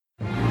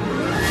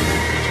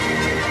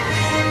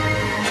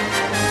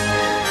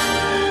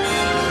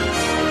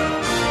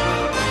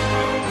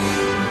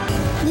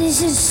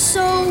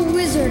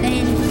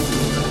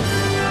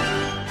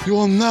You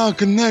are now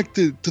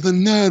connected to the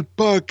Nerd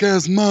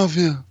Podcast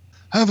Mafia.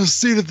 Have a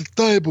seat at the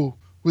table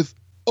with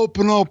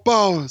Open All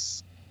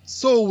Powers,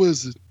 Soul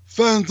Wizard,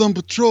 Fans on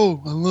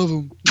Patrol. I love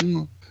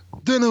them.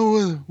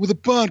 Dinner with a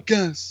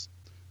podcast.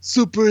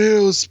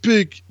 Superheroes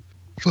Speak.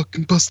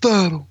 Fucking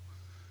Bastardo.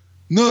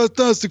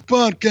 Nerdtastic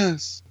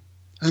Podcast.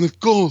 And of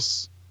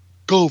course,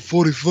 Gold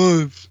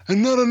 45.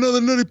 And not another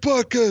nerdy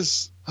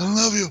podcast. I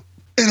love you.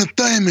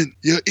 Entertainment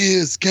your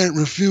ears can't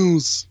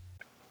refuse.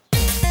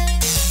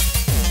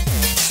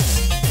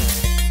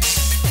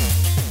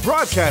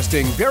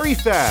 Broadcasting very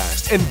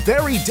fast and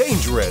very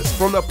dangerous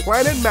from the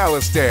planet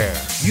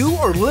Malastare. You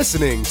are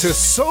listening to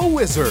Soul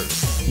Wizard.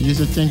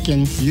 You're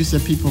thinking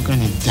people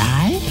gonna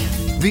die?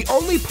 The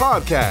only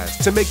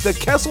podcast to make the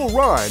Kessel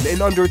run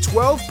in under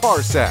 12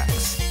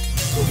 parsecs.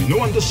 There'll be no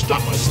one to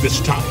stop us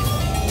this time.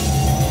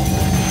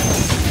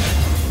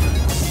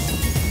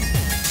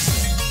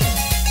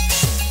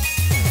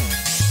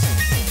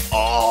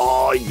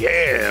 Oh,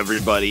 yeah,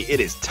 everybody. It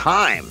is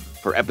time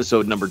for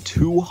episode number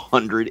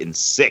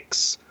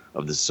 206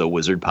 of the So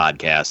Wizard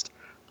podcast.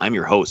 I'm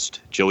your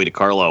host, Joey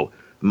DiCarlo.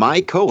 My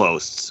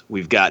co-hosts,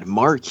 we've got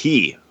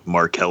Marquis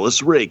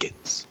Marcellus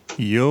Reagans.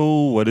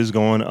 Yo, what is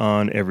going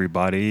on,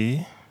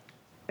 everybody?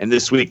 And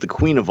this week, the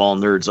queen of all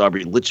nerds,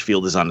 Aubrey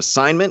Litchfield, is on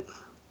assignment.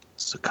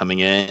 So coming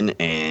in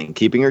and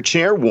keeping her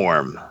chair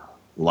warm,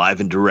 live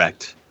and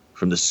direct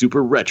from the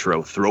Super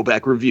Retro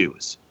Throwback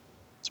Reviews,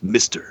 it's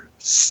Mr.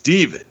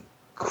 Steven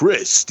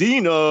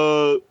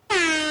Christina.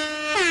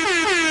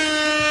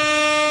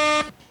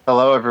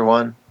 Hello,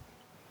 everyone.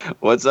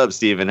 What's up,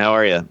 Steven? How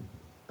are you?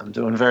 I'm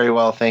doing very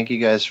well. Thank you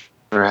guys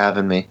for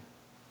having me.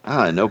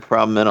 No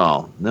problem at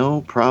all.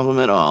 No problem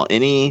at all.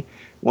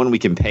 Anyone we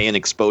can pay in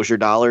exposure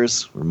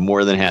dollars, we're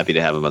more than happy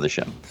to have them on the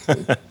show.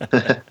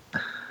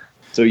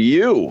 So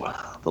you,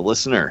 the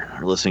listener,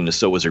 are listening to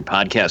So Wizard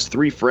Podcast.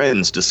 Three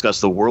friends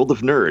discuss the world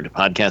of nerd,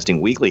 podcasting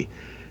weekly.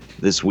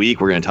 This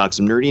week, we're going to talk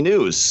some nerdy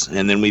news,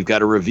 and then we've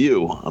got a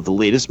review of the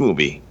latest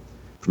movie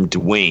from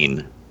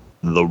Dwayne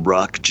 "The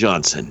Rock"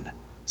 Johnson,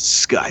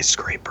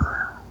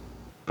 Skyscraper.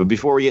 But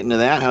before we get into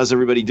that, how's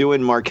everybody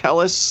doing?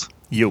 Marcellus?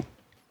 Yo.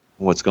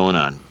 What's going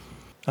on?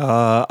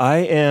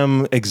 I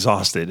am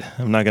exhausted.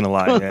 I'm not gonna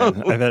lie,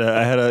 man.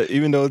 I had a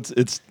even though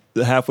it's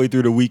halfway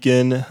through the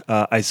weekend,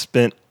 I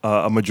spent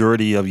a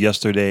majority of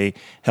yesterday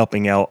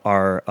helping out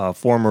our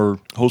former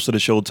host of the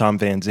show, Tom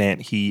Van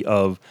Zant. He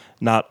of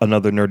Not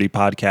Another Nerdy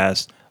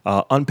Podcast,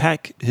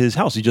 unpack his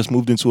house. He just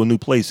moved into a new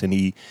place and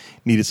he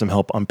needed some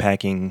help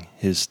unpacking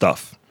his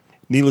stuff.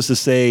 Needless to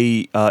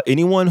say,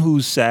 anyone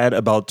who's sad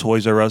about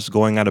Toys R Us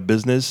going out of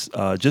business,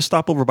 just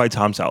stop over by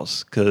Tom's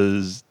house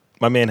because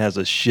my man has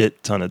a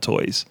shit ton of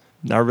toys.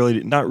 Not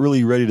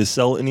really ready to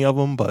sell any of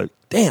them, but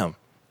damn,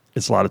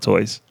 it's a lot of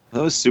toys.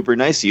 That was super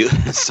nice of you,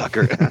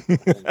 sucker.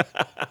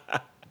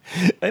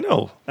 I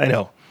know.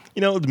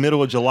 You know, the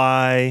middle of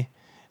July,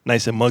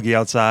 nice and muggy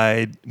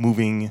outside,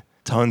 moving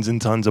tons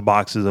and tons of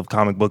boxes of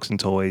comic books and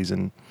toys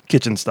and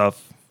kitchen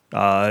stuff.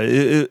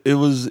 It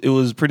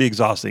was pretty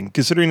exhausting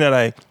considering that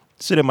I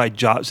sit at my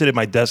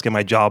desk at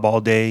my job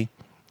all day,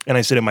 and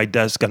I sit at my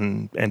desk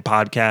and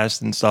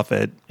podcast and stuff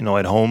at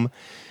home.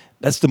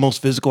 That's the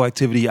most physical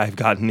activity I've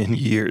gotten in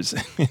years.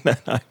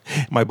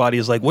 My body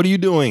is like, "What are you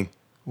doing?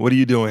 What are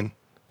you doing?"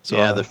 So,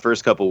 yeah, the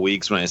first couple of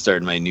weeks when I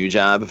started my new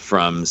job,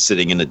 from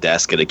sitting in a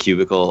desk at a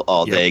cubicle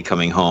all day,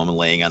 coming home,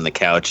 laying on the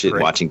couch and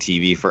watching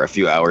TV for a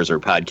few hours or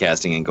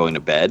podcasting and going to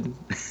bed,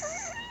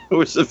 it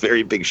was a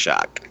very big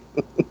shock.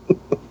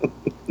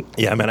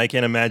 Yeah, man, I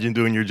can't imagine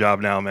doing your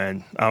job now,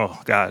 man. Oh,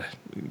 God,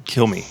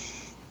 kill me.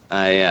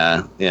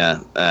 Well,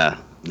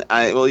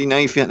 you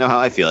know how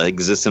I feel. I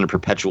exist in a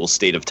perpetual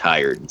state of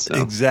tired. So.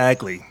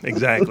 Exactly.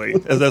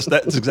 That's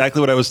exactly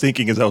what I was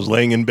thinking as I was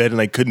laying in bed and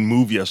I couldn't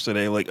move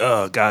yesterday. Like,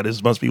 oh, God,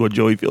 this must be what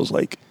Joey feels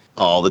like.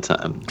 All the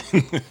time.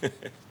 Do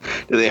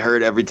they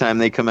hurt every time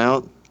they come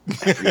out?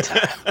 Every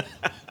time.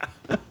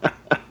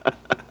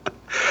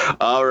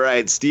 All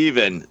right,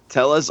 Steven,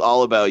 tell us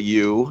all about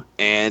you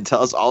and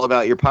tell us all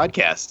about your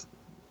podcast.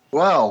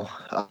 Well,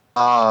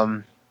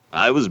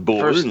 I was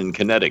born in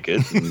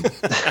Connecticut.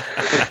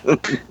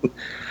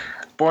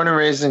 Born and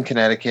raised in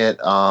Connecticut.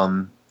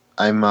 I'm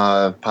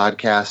a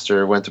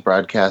podcaster, went to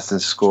broadcasting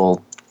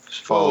school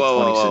fall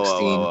of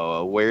 2016.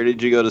 Whoa. Where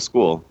did you go to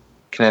school?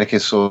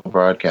 Connecticut School of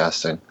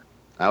Broadcasting.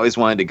 I always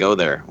wanted to go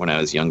there when I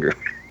was younger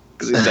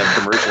because they used to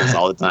have commercials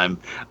all the time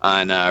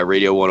on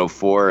Radio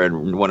 104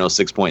 and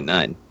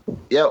 106.9.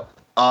 Yep.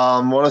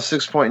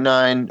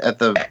 106.9 at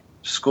the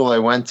school I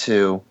went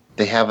to,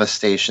 they have a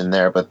station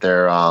there, but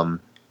they're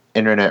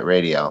internet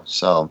radio,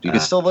 so you can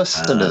still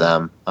listen to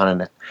them on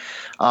an.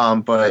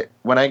 But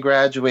when I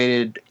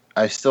graduated,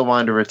 I still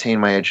wanted to retain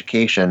my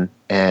education,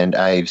 and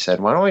I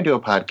said, "Why don't I do a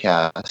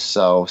podcast?"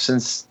 So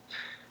since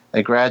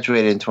I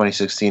graduated in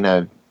 2016,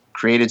 I've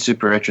created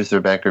Super Retro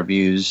Throwback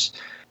Reviews,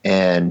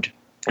 and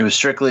it was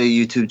strictly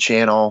a YouTube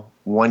channel.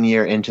 1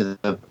 year into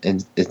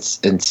its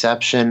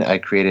inception, I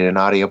created an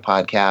audio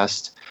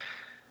podcast.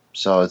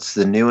 So it's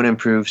the new and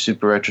improved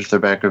Super Retro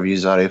Throwback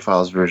Reviews audio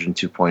files version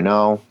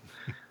 2.0.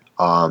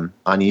 On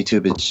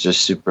YouTube, it's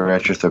just Super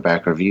Retro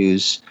Throwback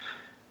Reviews,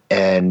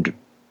 and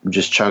I'm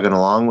just chugging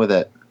along with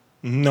it.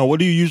 Now, what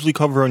do you usually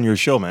cover on your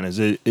show, man?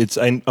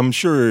 I'm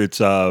sure it's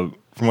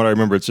from what I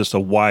remember, it's just a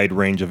wide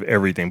range of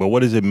everything. But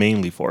what is it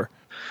mainly for?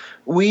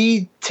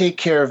 We take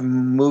care of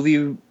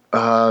movies,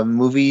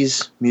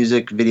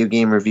 music, video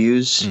game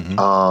reviews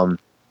on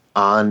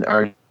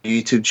our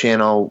YouTube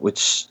channel,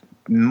 which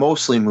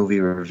mostly movie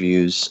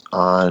reviews.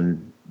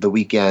 On the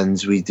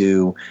weekends, we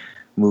do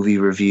movie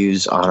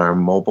reviews on our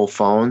mobile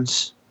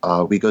phones.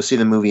 We go see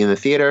the movie in the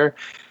theater,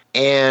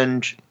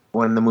 and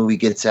when the movie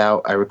gets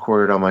out, I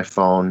record it on my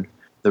phone,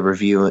 the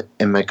review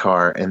in my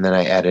car, and then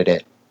I edit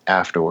it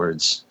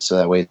afterwards. So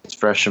that way it's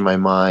fresh in my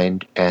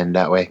mind, and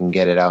that way I can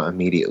get it out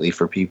immediately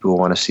for people who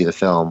want to see the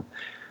film.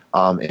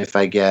 If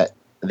I get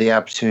the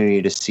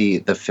opportunity to see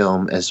the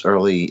film as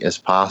early as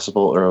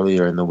possible,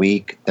 earlier in the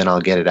week, then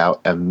I'll get it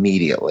out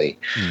immediately.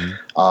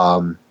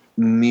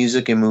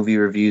 Music and movie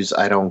reviews,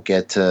 I don't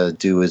get to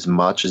do as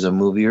much as a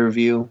movie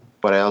review,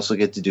 but I also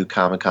get to do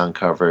Comic-Con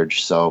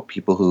coverage. So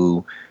people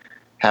who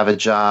have a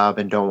job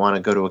and don't want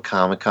to go to a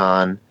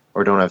Comic-Con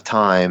or don't have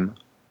time,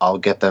 I'll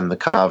get them the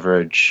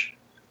coverage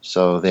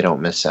so they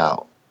don't miss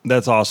out.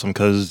 That's awesome,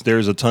 because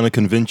there's a ton of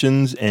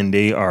conventions and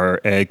they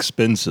are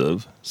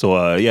expensive.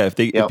 So if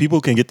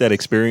people can get that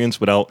experience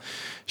without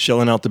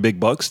shelling out the big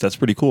bucks, that's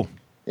pretty cool.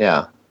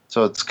 Yeah.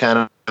 So it's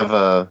kind of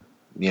a,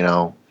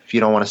 if you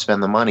don't want to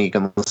spend the money, you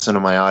can listen to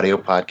my audio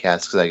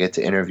podcast, because I get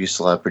to interview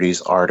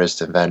celebrities,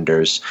 artists, and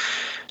vendors,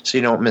 so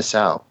you don't miss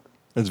out.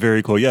 That's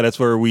very cool. Yeah, that's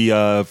where we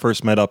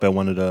first met up at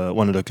one of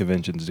the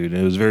conventions, dude.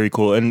 And it was very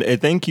cool. And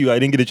thank you. I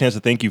didn't get a chance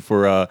to thank you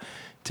for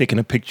taking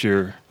a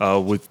picture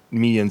with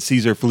me and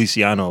Cesar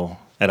Feliciano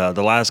at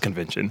the last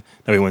convention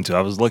that we went to.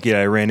 I was lucky that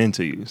I ran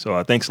into you.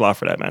 So thanks a lot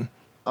for that, man.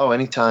 Oh,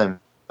 anytime.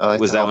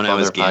 Was that when I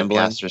was gambling?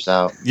 Podcasters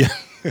out. Yeah.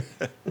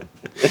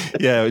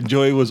 Yeah,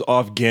 Joey was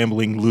off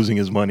gambling, losing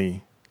his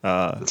money.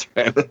 That's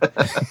right.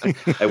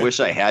 I wish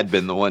I had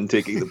been the one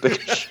taking the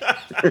picture.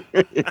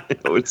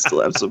 I would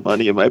still have some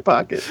money in my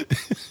pocket.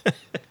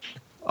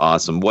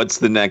 Awesome. What's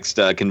the next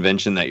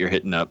convention that you're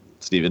hitting up,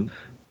 Steven?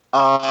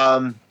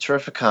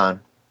 Terrificon.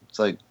 It's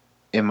like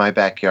in my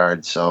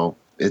backyard, so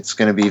it's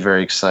going to be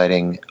very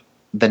exciting.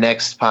 The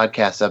next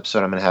podcast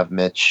episode, I'm going to have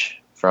Mitch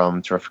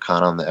from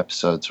Terrificon on the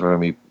episode, so we're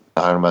going to be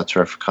talking about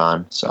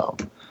Terrificon. So,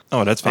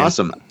 that's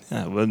awesome.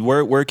 Yeah,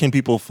 where can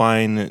people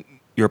find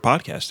your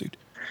podcast, dude?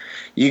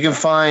 You can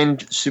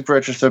find Super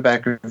Retro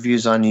Throwback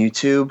Reviews on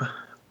YouTube.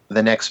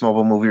 The next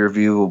mobile movie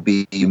review will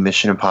be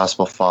Mission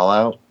Impossible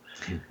Fallout.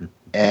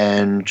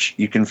 And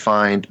you can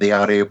find the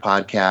audio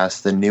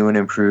podcast, the new and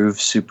improved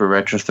Super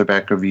Retro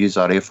Throwback Reviews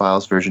audio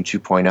files version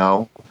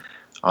 2.0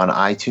 on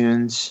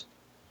iTunes,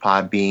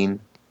 Podbean,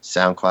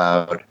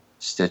 SoundCloud,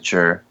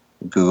 Stitcher,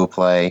 Google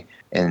Play,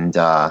 and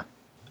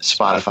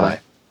Spotify.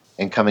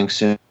 And coming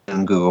soon,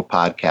 Google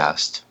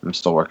Podcast. I'm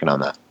still working on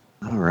that.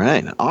 All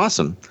right.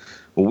 Awesome.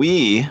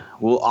 We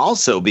will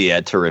also be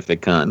at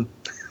Terrificon.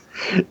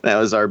 That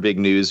was our big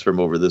news from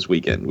over this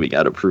weekend. We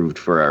got approved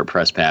for our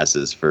press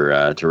passes for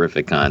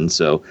Terrificon.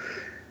 So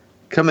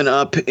coming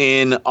up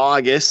in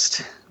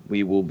August,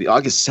 we will be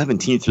August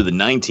 17th through the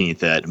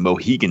 19th at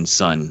Mohegan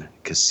Sun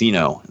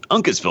Casino in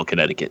Uncasville,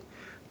 Connecticut.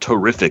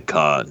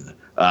 Terrificon.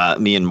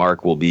 Me and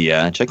Mark will be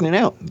checking it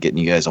out, getting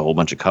you guys a whole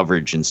bunch of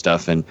coverage and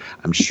stuff, and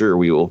I'm sure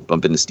we will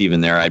bump into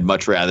Steven there. I'd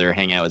much rather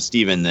hang out with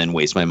Steven than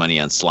waste my money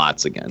on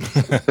slots again.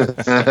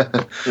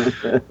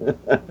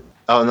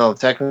 Oh, no,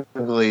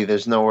 technically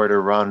there's nowhere to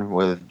run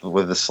with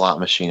the slot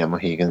machine at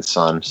Mohegan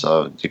Sun,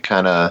 so you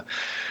kind of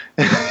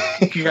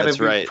you got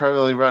to right.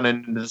 probably run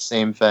into the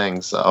same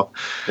thing. So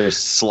there's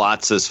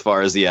slots as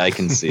far as the eye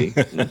can see.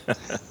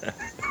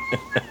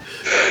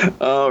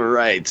 All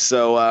right,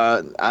 so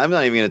I'm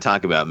not even going to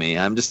talk about me.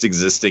 I'm just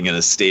existing in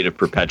a state of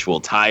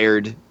perpetual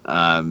tired.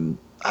 I don't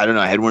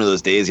know. I had one of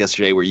those days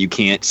yesterday where you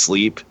can't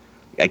sleep.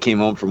 I came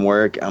home from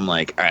work. I'm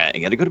like, all right, I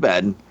got to go to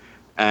bed,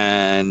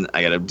 and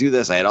I got to do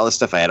this. I had all this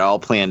stuff I had all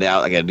planned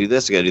out. I got to do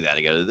this. I got to do that.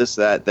 I got to do this,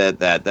 that.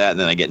 And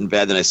then I get in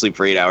bed. Then I sleep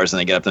for 8 hours. And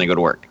I get up and I go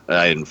to work.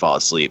 I didn't fall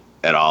asleep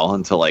at all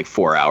until like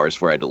 4 hours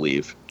before I had to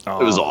leave.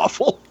 It was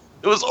awful.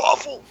 It was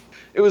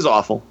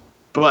awful.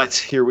 But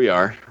here we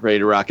are, ready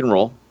to rock and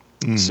roll.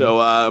 Mm-hmm.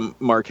 So,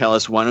 Mark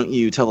Hellis, why don't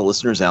you tell the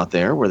listeners out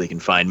there where they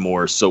can find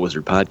more Soul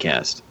Wizard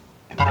Podcast?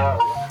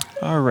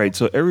 All right,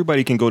 so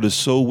everybody can go to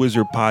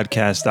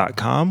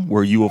soulwizardpodcast.com,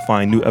 where you will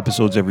find new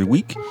episodes every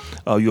week.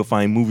 You'll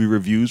find movie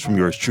reviews from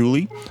yours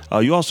truly.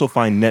 You also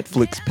find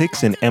Netflix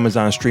picks and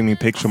Amazon streaming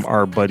picks from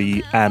our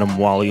buddy Adam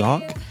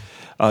Wallyhawk.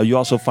 You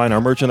also find our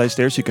merchandise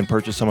there, so you can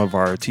purchase some of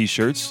our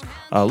t-shirts.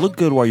 Look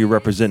good while you're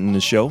representing the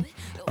show.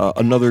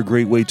 Another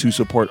great way to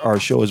support our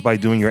show is by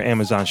doing your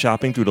Amazon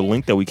shopping through the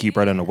link that we keep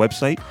right on the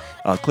website.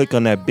 Click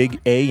on that big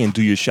A and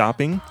do your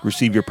shopping,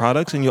 receive your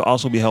products, and you'll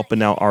also be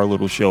helping out our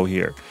little show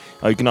here.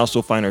 You can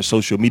also find our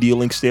social media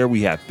links there.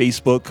 We have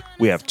Facebook,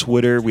 we have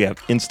Twitter, we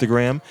have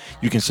Instagram.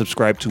 You can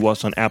subscribe to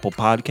us on Apple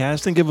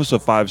Podcasts and give us a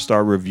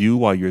 5-star review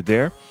while you're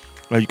there.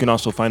 You can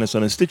also find us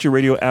on a Stitcher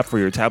Radio app for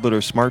your tablet or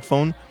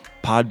smartphone.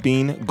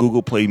 Podbean,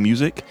 Google Play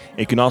Music, and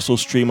you can also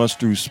stream us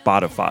through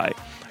Spotify.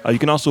 You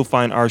can also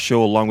find our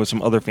show along with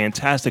some other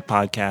fantastic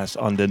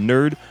podcasts on the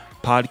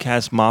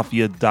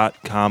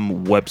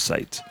nerdpodcastmafia.com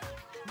website.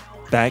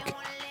 Back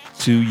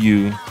to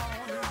you,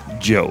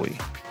 Joey.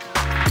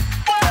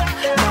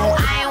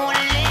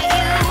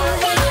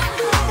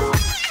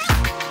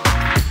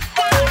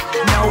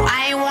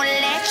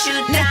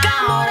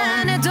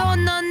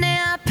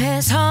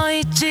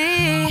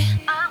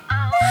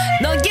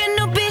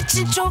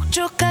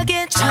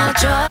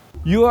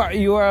 You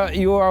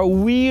are a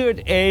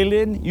weird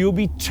alien. You'll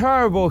be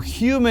terrible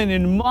human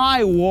in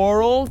my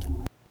world.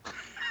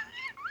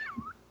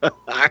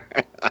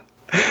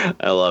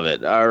 I love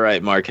it. All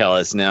right, Mark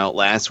Ellis. Now,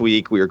 last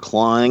week we were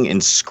clawing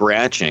and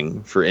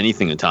scratching for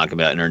anything to talk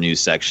about in our news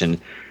section.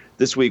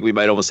 This week we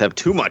might almost have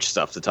too much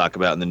stuff to talk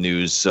about in the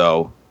news.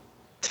 So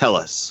tell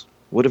us,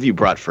 what have you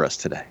brought for us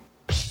today?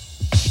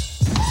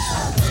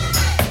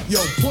 Yo,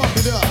 pump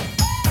it up.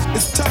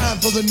 It's time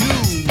for the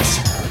news.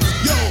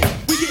 Yo,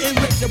 we getting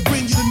ready to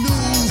bring you the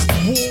news,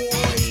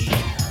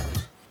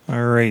 boy.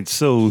 All right,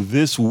 so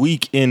this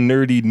week in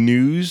Nerdy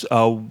News,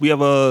 we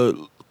have a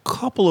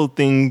couple of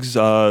things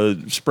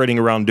spreading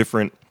around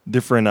different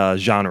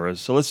genres.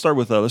 So let's start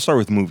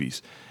with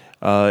movies.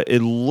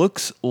 It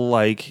looks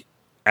like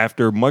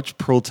after much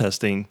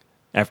protesting,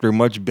 after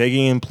much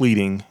begging and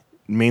pleading,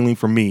 mainly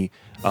from me,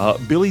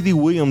 Billy D.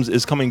 Williams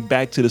is coming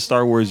back to the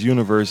Star Wars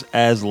universe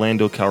as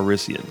Lando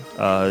Calrissian.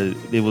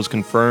 It was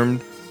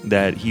confirmed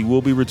that he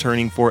will be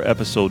returning for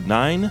Episode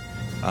 9.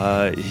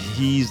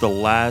 He's the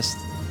last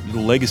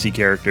legacy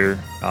character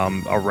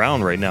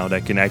around right now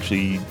that can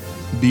actually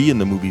be in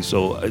the movie.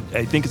 So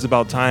I think it's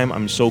about time.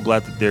 I'm so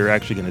glad that they're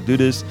actually going to do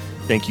this.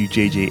 Thank you,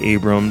 J.J.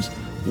 Abrams.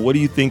 What do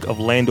you think of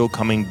Lando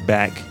coming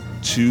back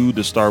to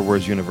the Star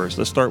Wars universe?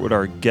 Let's start with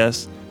our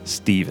guest,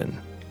 Steven.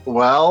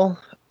 Well,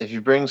 if he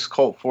brings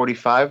Colt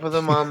 45 with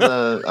him on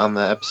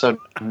the Episode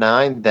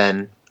 9,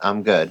 then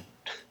I'm good.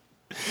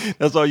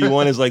 That's all you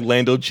want is like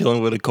Lando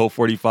chilling with a Colt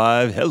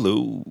 45.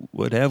 Hello,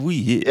 what have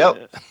we here?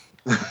 Yep.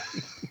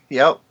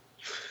 Yep.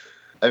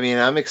 I mean,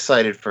 I'm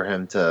excited for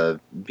him to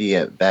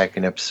be back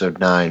in Episode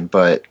 9,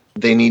 but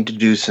they need to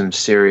do some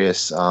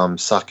serious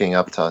sucking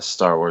up to us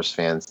Star Wars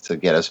fans to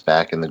get us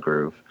back in the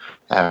groove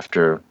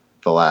after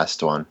the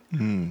last one.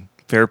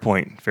 Fair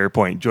point.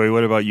 Joey,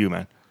 what about you,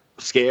 man?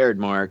 Scared,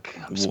 Mark.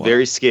 I'm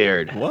very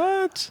scared.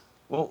 What?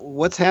 Well,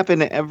 what's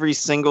happened to every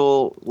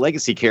single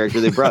legacy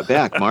character they brought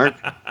back, Mark?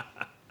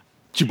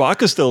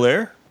 Chewbacca's still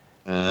there.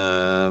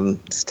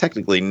 It's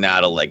technically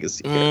not a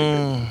legacy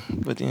character.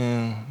 But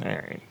yeah, all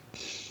right.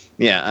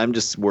 Yeah, I'm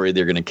just worried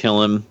they're going to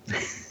kill him.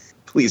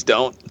 Please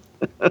don't.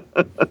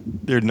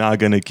 They're not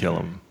going to kill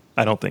him.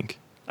 I don't think.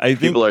 I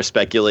think people are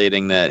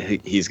speculating that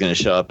he's going to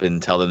show up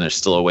and tell them there's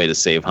still a way to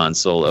save Han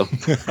Solo.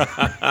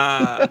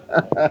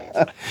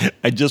 I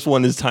just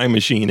won this time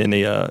machine in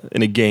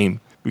a game.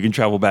 We can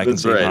travel back and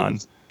save Han.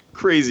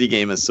 Crazy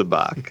game of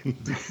Sabacc.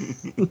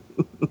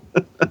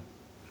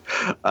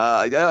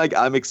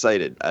 I'm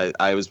excited.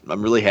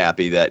 I'm really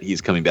happy that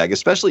he's coming back,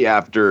 especially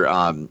after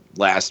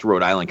last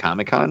Rhode Island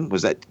Comic-Con.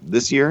 Was that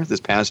this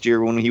past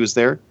year when he was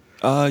there?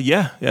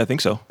 Yeah, I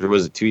think so. Or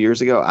was it 2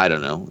 years ago? I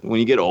don't know. When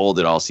you get old,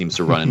 it all seems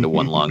to run into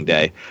one long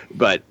day.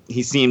 But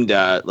he seemed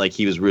like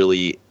he was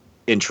really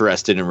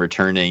interested in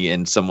returning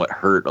and somewhat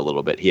hurt a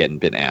little bit. He hadn't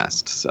been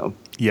asked. So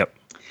yep,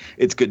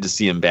 it's good to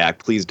see him back.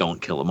 Please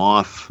don't kill him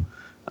off.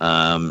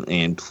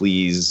 And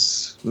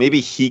please,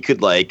 maybe he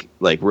could like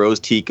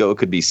Rose Tico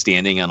could be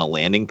standing on a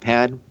landing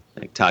pad,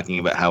 like talking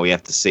about how we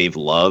have to save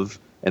love.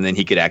 And then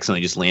he could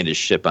accidentally just land his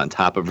ship on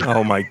top of her.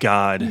 Oh, my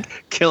God.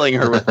 Killing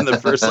her within the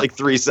first,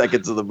 3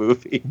 seconds of the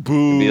movie.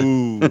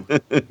 Boo.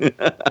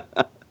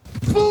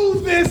 Boo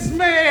this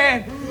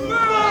man!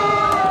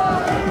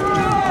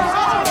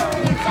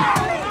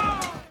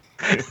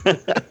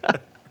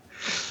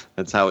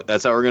 That's how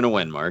we're going to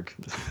win, Mark.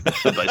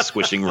 By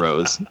squishing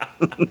Rose.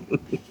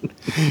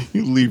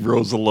 You leave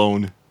Rose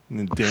alone.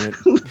 Damn it.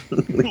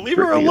 Leave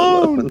her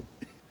alone.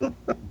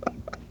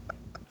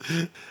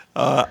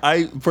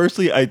 I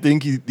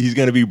think he's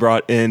going to be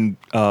brought in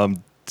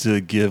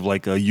to give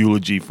like a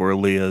eulogy for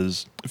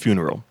Leia's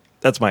funeral.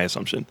 That's my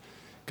assumption,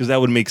 because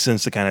that would make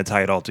sense to kind of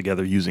tie it all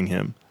together using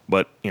him.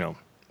 But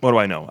what do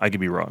I know? I could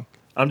be wrong.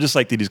 I'm just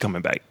like that he's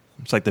coming back.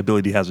 It's like the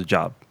ability has a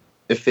job.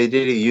 If they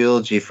did a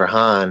eulogy for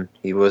Han,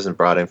 he wasn't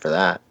brought in for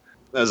that.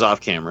 That was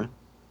off camera.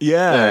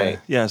 Yeah, right.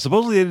 Yeah.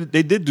 Supposedly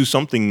they did do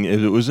something.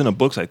 It was in a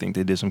books. I think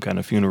they did some kind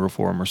of funeral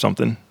for him or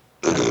something.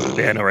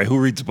 Yeah, no, right? Who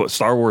reads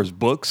Star Wars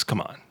books? Come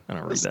on. I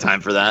don't read It's that.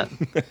 time for that.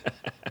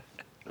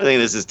 I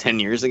think this is 10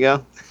 years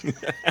ago.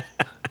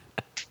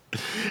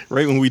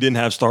 Right when we didn't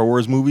have Star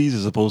Wars movies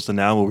as opposed to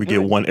now where we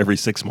get one every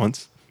 6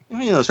 months.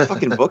 Those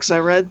fucking books I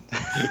read?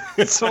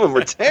 Some of them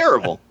were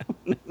terrible.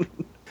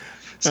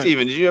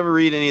 Steven, did you ever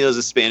read any of those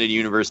expanded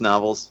universe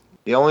novels?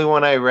 The only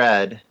one I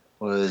read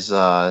was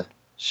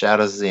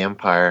Shadows of the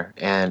Empire,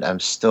 and I'm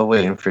still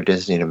waiting for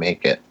Disney to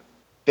make it.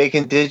 They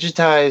can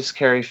digitize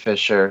Carrie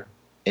Fisher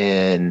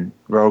in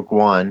Rogue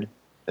One,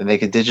 and they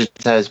can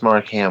digitize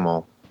Mark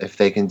Hamill if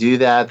they can do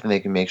that, then they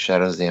can make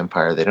Shadows of the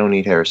Empire. They don't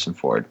need Harrison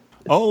Ford.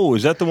 Oh,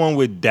 is that the one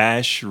with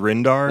Dash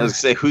Rendar? I was going to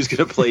say, who's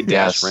going to play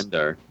Dash Yes.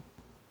 Rendar?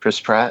 Chris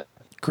Pratt.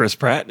 Chris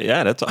Pratt?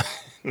 Yeah,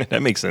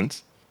 that makes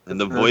sense. And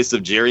the voice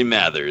of Jerry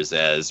Mathers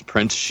as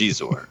Prince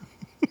Shizor.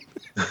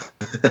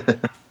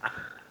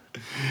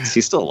 Is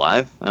he still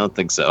alive? I don't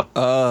think so.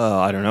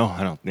 I don't know.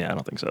 I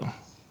don't think so.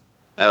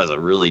 That was a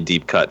really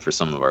deep cut for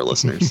some of our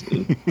listeners.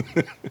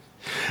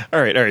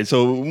 All right.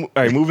 So,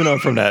 moving on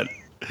from that.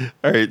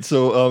 All right.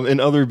 So, in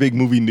other big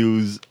movie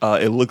news,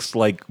 it looks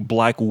like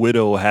Black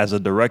Widow has a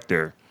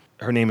director.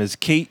 Her name is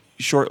Kate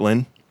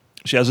Shortland.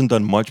 She hasn't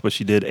done much, but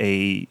she did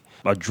a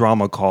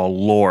drama called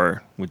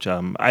Lore, which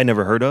I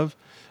never heard of.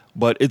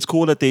 But it's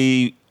cool that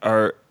they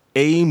are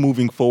A,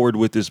 moving forward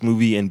with this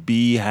movie, and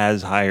B,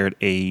 has hired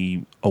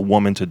a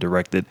woman to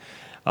direct it.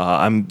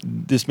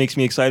 This makes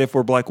me excited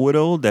for Black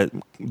Widow, that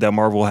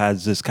Marvel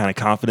has this kind of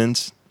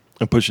confidence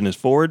in pushing this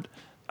forward.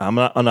 I'm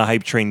not on a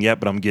hype train yet,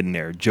 but I'm getting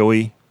there.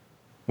 Joey,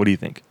 what do you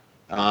think?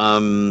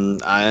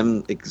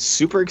 I'm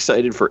super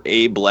excited for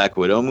a Black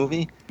Widow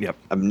movie. Yep.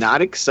 I'm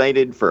not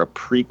excited for a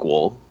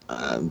prequel.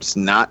 I'm just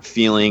not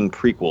feeling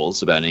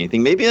prequels about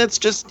anything. Maybe that's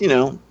just,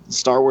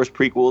 Star Wars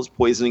prequels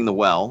poisoning the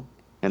well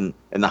and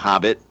the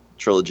Hobbit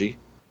trilogy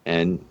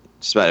and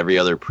just about every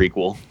other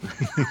prequel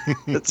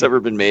that's ever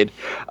been made.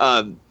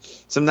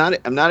 So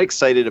I'm not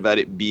excited about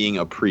it being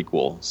a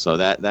prequel. So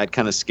that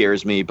kind of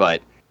scares me.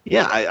 But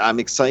yeah, I'm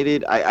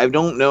excited. I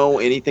don't know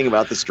anything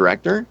about this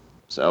director.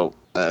 So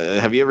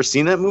have you ever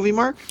seen that movie,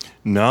 Mark?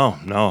 No.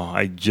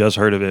 I just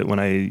heard of it when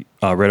I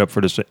read up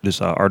for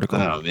this article.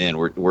 Oh man,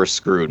 we're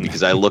screwed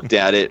because I looked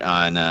at it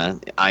on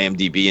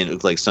IMDb and it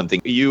looked like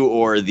something you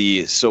or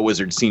the So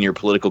Wizard senior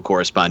political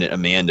correspondent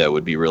Amanda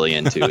would be really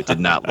into. It did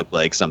not look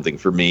like something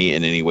for me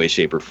in any way,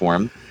 shape, or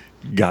form.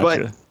 Gotcha.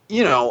 But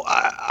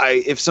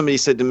I if somebody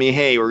said to me,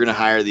 "Hey, we're going to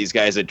hire these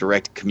guys that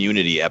direct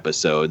Community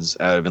episodes,"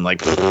 I would have been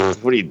like,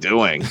 "What are you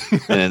doing?"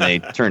 And then they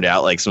turned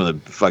out like some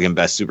of the fucking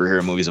best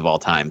superhero movies of all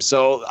time.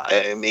 So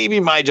maybe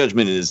my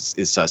judgment is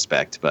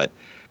suspect, but.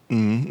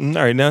 Mm-hmm.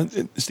 All right, now,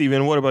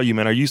 Steven, what about you,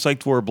 man? Are you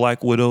psyched for a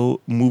Black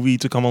Widow movie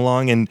to come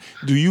along? And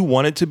do you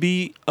want it to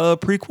be a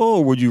prequel,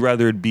 or would you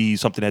rather it be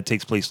something that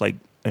takes place like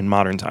in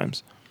modern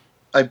times?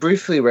 I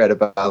briefly read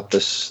about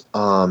this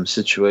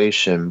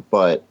situation,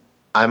 but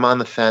I'm on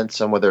the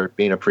fence on whether it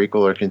being a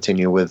prequel or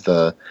continue with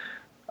the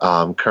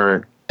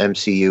current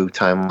MCU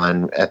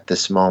timeline at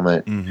this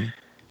moment. Mm-hmm.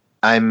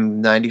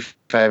 I'm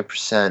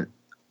 95%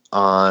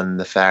 on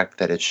the fact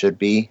that it should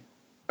be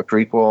a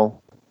prequel,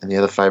 and the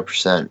other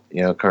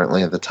 5%,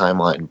 currently of the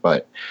timeline.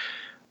 But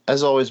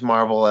as always,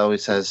 Marvel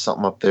always has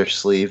something up their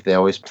sleeve. They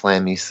always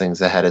plan these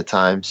things ahead of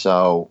time.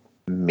 So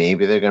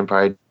maybe they're going to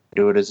probably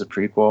do it as a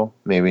prequel,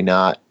 maybe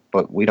not.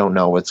 But we don't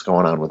know what's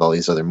going on with all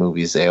these other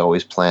movies. They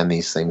always plan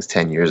these things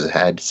 10 years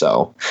ahead.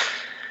 So,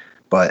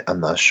 but I'm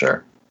not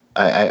sure.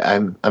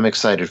 I'm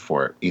excited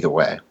for it either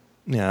way.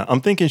 Yeah,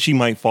 I'm thinking she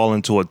might fall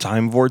into a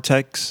time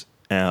vortex.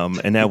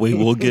 And that way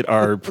we'll get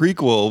our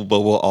prequel,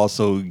 but we'll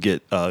also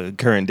get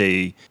current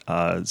day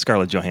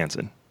Scarlett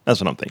Johansson.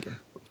 That's what I'm thinking.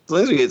 As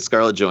long as we get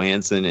Scarlett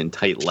Johansson in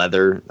tight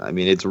leather, I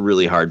mean, it's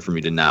really hard for me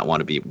to not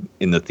want to be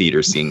in the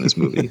theater seeing this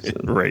movie. So.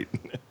 Right.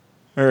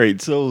 All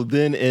right. So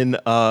then in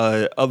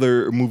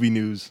other movie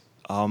news,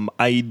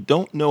 I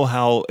don't know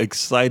how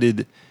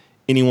excited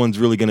anyone's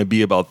really going to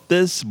be about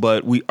this,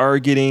 but we are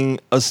getting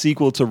a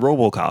sequel to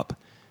RoboCop.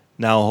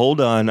 Now,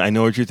 hold on. I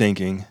know what you're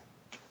thinking.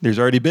 There's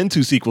already been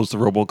 2 sequels to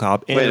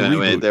RoboCop and wait a minute,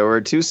 reboot. There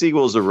were 2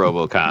 sequels to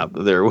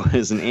RoboCop. There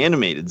was an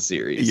animated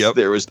series. Yep.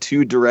 There was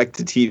 2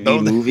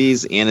 direct-to-TV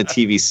movies and a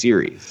TV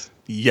series.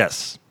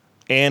 Yes,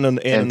 and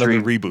another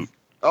reboot.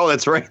 Oh,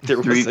 that's right. There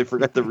was. I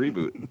forgot the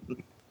reboot.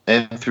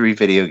 And 3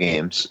 video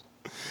games.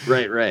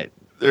 Right. All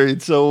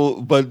right,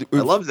 so, but I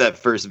loved that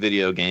first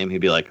video game. He'd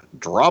be like,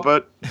 "Drop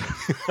it."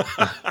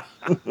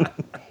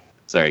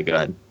 Sorry, go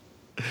ahead.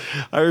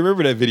 I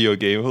remember that video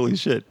game. Holy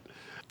shit.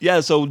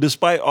 Yeah, so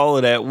despite all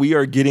of that, we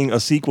are getting a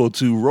sequel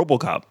to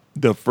RoboCop,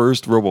 the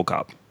first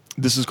RoboCop.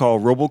 This is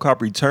called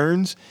RoboCop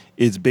Returns.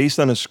 It's based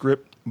on a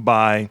script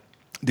by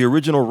the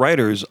original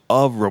writers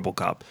of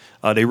RoboCop.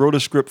 They wrote a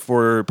script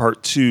for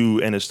part 2,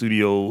 and the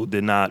studio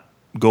did not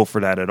go for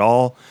that at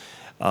all.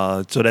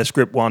 So that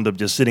script wound up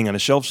just sitting on a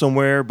shelf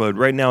somewhere. But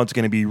right now it's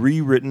going to be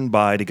rewritten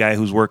by the guy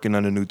who's working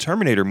on a new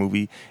Terminator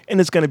movie, and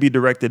it's going to be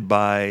directed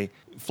by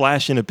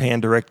Flash in the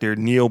Pan director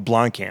Neil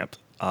Blomkamp.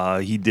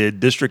 He did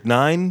District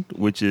 9,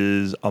 which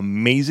is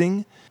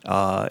amazing.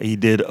 He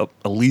did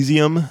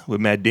Elysium with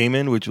Matt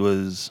Damon, which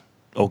was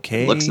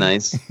okay. Looks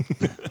nice.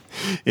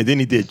 And then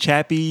he did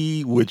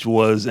Chappie, which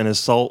was an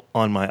assault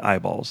on my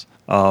eyeballs.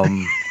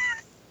 And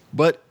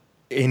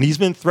he's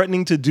been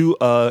threatening to do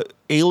a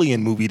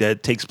Alien movie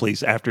that takes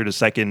place after the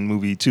second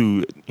movie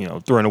too,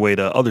 throwing away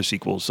the other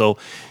sequels. So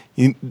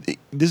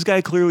this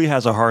guy clearly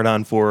has a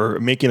hard-on for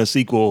making a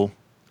sequel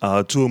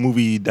to a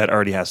movie that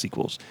already has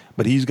sequels.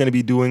 But he's going to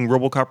be doing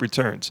RoboCop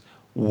Returns.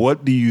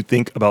 What do you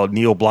think about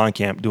Neil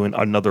Blomkamp doing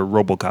another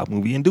RoboCop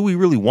movie? And do we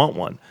really want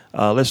one?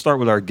 Let's start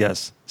with our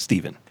guest,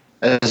 Steven.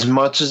 As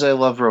much as I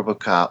love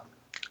RoboCop,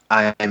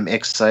 I'm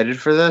excited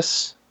for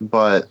this,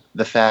 but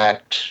the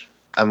fact,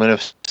 I'm going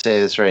to say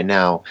this right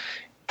now,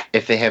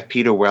 if they have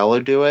Peter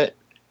Weller do it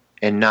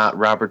and not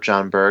Robert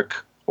John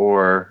Burke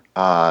or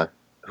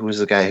who was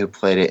the guy who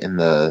played it in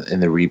the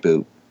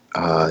reboot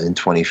in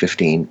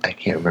 2015? I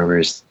can't remember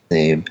his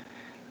name.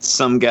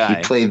 Some guy.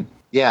 He played.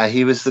 Yeah,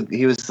 he was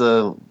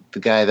the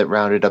guy that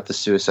rounded up the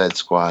Suicide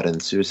Squad in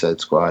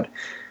Suicide Squad.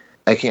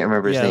 I can't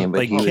remember his name, but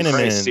like he was.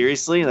 Kinnaman.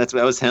 Seriously, that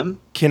was him.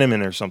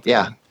 Kinnaman or something.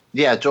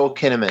 Yeah, Joel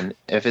Kinnaman.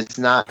 If it's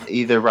not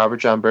either Robert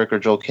John Burke or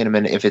Joel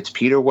Kinnaman, if it's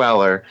Peter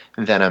Weller,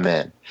 then I'm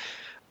in.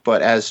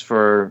 But as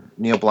for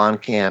Neil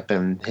Blomkamp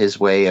and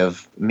his way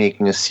of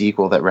making a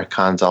sequel that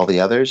retcons all the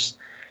others,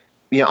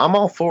 I'm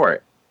all for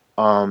it.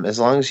 As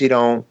long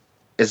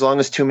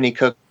as too many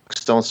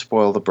cooks don't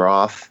spoil the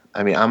broth.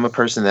 I mean, I'm a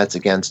person that's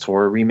against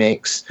horror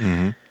remakes,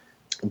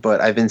 but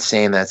I've been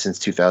saying that since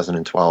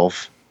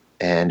 2012.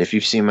 And if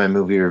you've seen my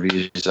movie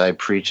reviews, I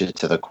preach it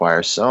to the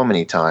choir so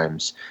many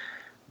times.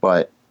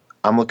 But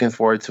I'm looking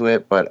forward to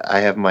it, but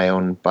I have my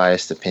own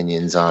biased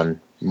opinions on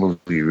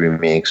movie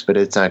remakes, but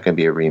it's not going to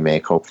be a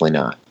remake. Hopefully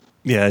not.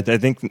 Yeah, I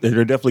think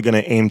they're definitely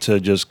going to aim to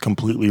just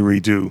completely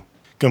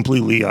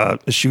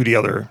shoot the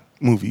other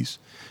movies.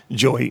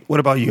 Joey, what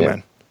about you,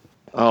 man?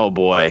 Oh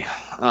boy,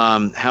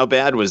 how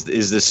bad is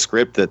this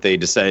script that they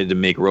decided to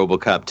make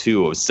RoboCop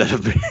 2 instead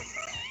of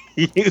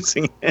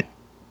using it?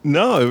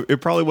 No,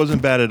 it probably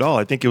wasn't bad at all.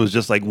 I think it was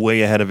just like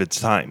way ahead of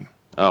its time.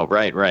 Oh,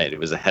 right. It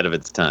was ahead of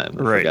its time.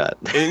 I forgot.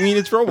 I mean,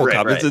 it's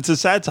RoboCop. Right. It's a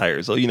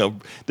satire. So,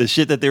 the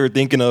shit that they were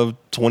thinking of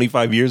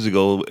 25 years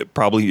ago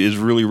probably is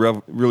really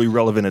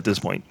relevant at this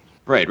point.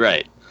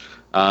 Right.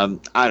 I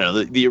don't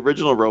know. The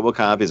original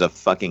RoboCop is a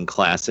fucking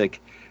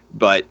classic,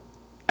 but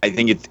I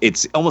think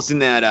it's almost in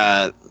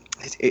that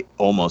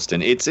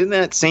it's in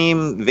that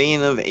same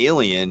vein of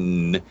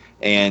Alien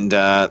and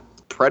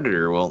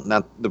Predator.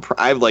 Well,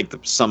 I've liked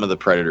some of the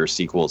Predator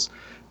sequels.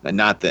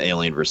 Not the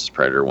Alien versus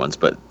Predator ones,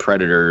 but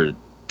Predator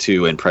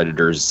 2 and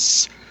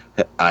Predators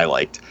I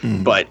liked.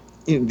 But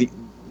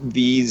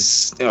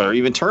these, or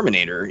even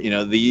Terminator,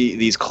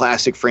 these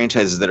classic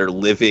franchises that are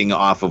living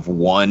off of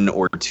 1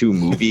 or 2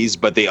 movies,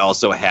 but they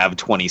also have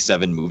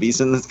 27 movies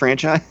in the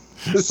franchise.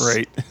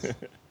 Right.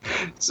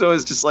 So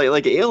it's just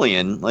like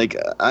Alien. Like,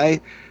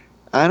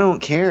 I don't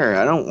care.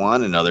 I don't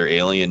want another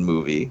Alien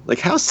movie. Like,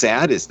 how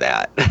sad is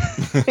that?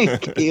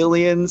 Like,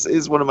 Aliens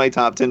is one of my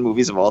top 10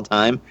 movies of all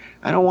time.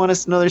 I don't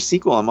want another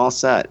sequel. I'm all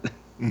set.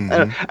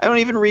 I don't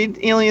even read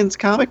Aliens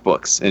comic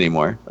books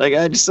anymore. Like,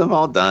 I'm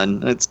all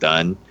done. It's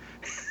done.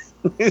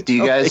 Do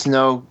you guys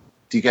know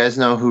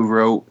who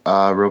wrote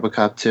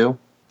RoboCop 2?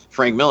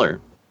 Frank Miller.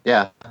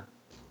 Yeah.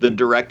 The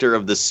director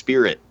of The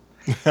Spirit.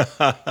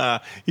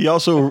 He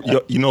also,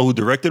 who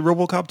directed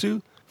RoboCop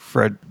 2?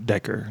 Fred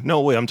Decker.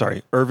 No, wait, I'm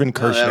sorry. Irvin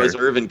Kershner. That was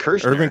Irvin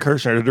Kershner. Irvin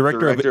Kershner, the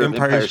director of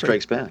Empire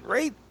Strikes Back.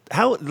 Right?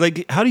 How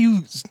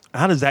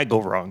does that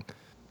go wrong?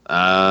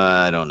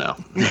 I don't know.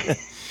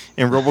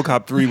 And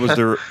RoboCop 3 was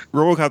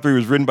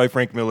written by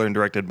Frank Miller and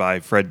directed by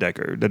Fred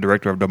Decker, the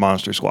director of the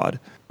Monster Squad.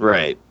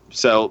 Right.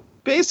 So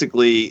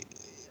basically,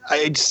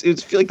 I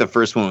feel like the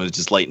first one was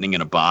just lightning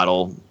in a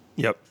bottle.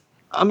 Yep.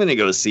 I'm gonna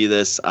go see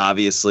this.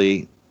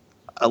 Obviously,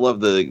 I love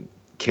the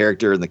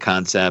character and the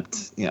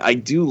concept. I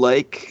do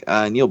like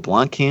Neil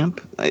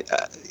Blomkamp.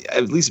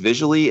 At least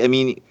visually. I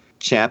mean,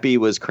 Chappie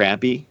was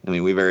crappy. I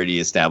mean, we've already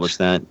established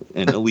that.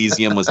 And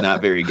Elysium was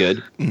not very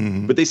good.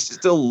 But they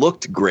still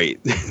looked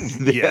great.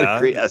 They had a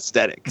great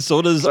aesthetic.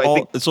 So does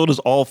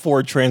all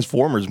 4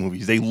 Transformers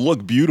movies. They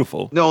look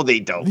beautiful. No, they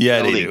don't.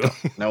 Yeah, they do.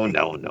 Don't.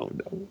 No.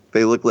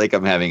 They look like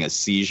I'm having a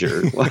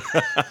seizure.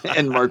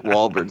 And Mark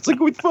Wahlberg. It's like,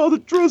 we found a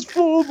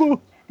Transformer.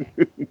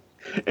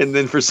 And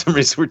then for some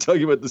reason we're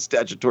talking about the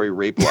statutory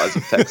rape laws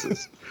of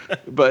Texas.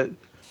 But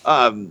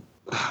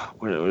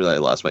where did I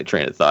lost my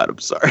train of thought? I'm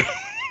sorry.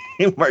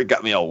 Mark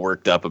got me all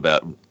worked up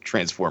about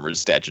Transformers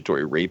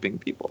statutory raping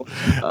people.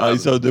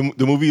 So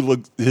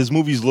his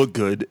movies look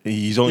good.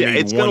 He's only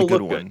made one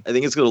good one. I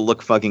think it's going to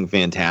look fucking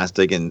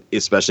fantastic, and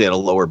especially at a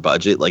lower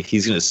budget. Like,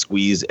 he's going to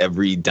squeeze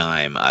every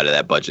dime out of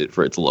that budget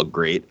for it to look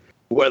great.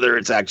 Whether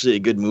it's actually a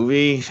good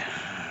movie,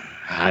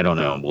 I don't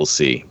know. We'll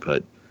see.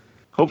 But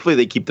hopefully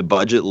they keep the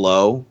budget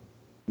low,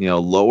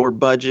 lower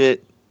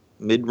budget,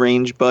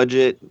 mid-range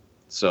budget.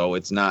 So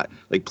it's not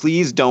like,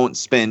 please don't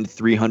spend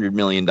 $300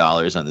 million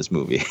on this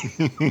movie.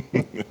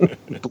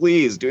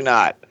 Please do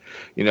not.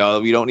 We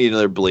don't need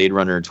another Blade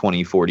Runner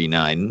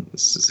 2049,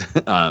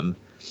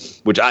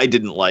 which I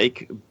didn't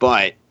like,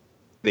 but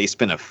they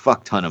spent a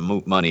fuck ton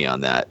of money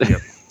on that.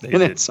 Yep,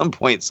 and at some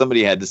point,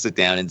 somebody had to sit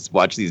down and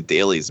watch these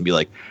dailies and be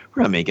like,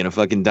 we're not making a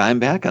fucking dime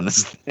back on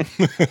this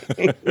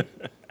thing.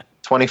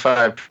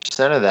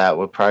 25% of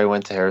that probably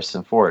went to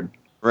Harrison Ford.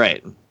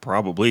 Right.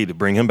 Probably to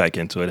bring him back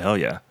into it. Hell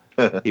yeah.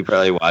 He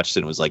probably watched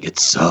it and was like, it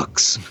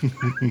sucks.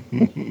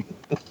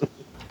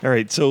 All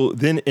right. So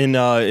then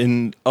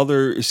in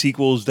other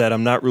sequels that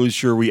I'm not really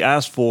sure we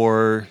asked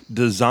for,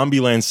 the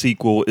Zombieland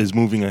sequel is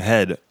moving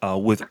ahead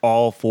with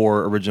all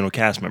 4 original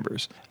cast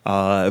members.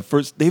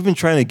 First, they've been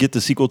trying to get the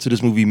sequel to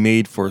this movie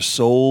made for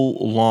so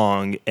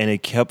long, and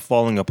it kept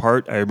falling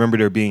apart. I remember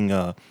there being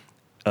a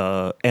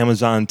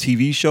Amazon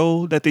TV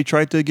show that they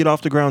tried to get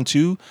off the ground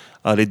too.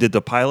 They did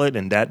the pilot,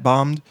 and that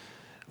bombed.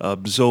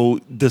 So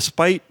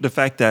despite the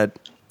fact that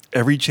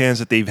every chance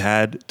that they've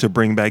had to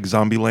bring back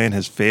Zombieland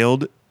has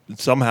failed,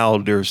 somehow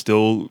they're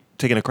still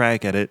taking a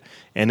crack at it,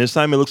 and this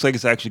time it looks like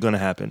it's actually going to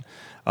happen.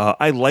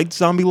 I liked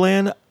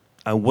Zombieland.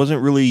 I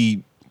wasn't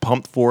really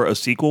pumped for a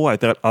sequel. I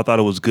thought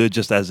it was good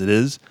just as it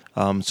is.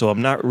 So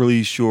I'm not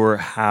really sure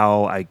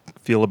how I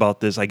feel about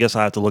this. I guess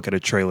I have to look at a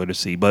trailer to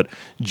see. But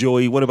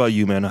Joey, what about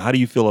you, man? How do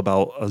you feel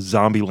about a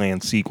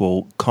Zombieland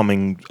sequel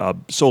coming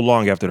so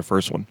long after the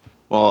first one?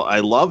 Well, I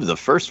love the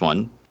first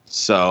one,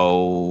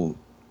 so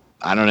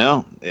I don't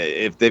know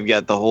if they've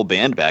got the whole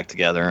band back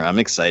together. I'm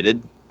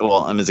excited.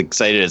 Well, I'm as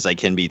excited as I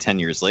can be 10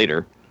 years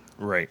later.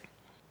 Right.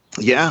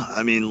 Yeah,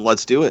 I mean,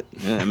 let's do it.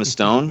 Yeah, Emma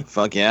Stone,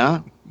 fuck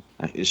yeah.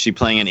 Is she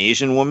playing an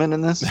Asian woman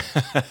in this?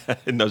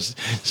 No,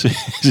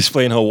 she's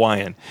playing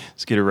Hawaiian.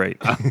 Let's get it right.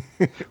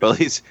 Well,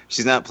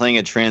 she's not playing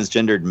a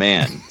transgendered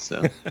man,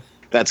 so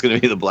that's going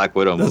to be the Black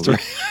Widow movie.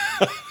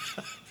 That's right.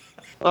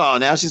 Oh,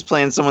 now she's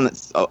playing someone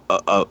that's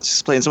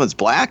she's playing someone that's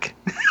black.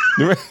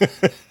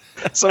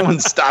 Someone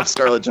stop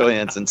Scarlett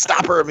Johansson.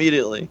 Stop her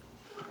immediately.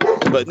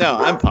 But no,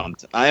 I'm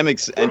pumped. I am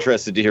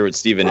interested to hear what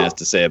Steven has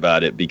to say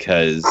about it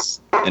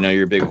because I know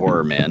you're a big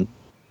horror man.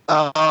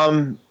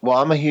 Well,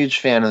 I'm a huge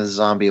fan of the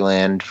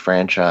Zombieland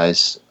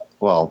franchise.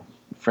 Well,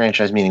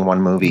 franchise meaning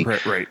one movie.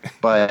 Right.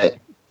 But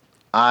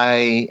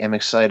I am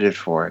excited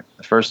for it.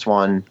 The first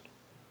one,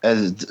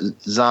 as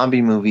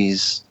zombie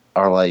movies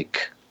are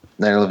like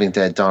Night of the Living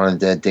Dead, Dawn of the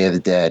Dead, Day of the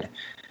Dead,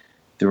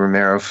 the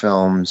Romero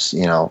films,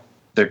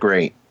 they're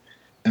great.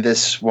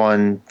 This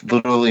one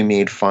literally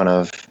made fun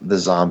of the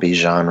zombie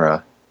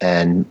genre,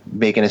 and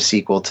making a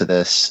sequel to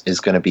this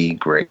is going to be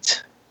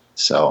great.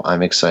 So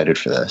I'm excited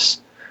for this.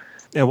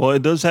 Yeah, well,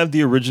 it does have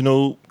the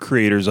original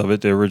creators of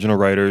it, the original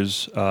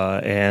writers,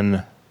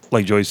 and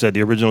like Joey said,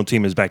 the original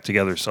team is back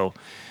together. So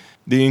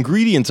the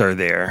ingredients are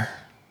there,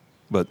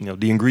 but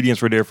the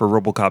ingredients were there for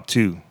RoboCop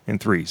 2 and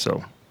 3.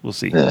 So we'll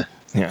see.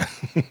 Yeah.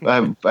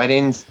 I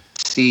didn't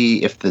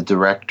see if the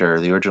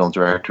original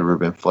director,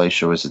 Ruben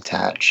Fleischer, was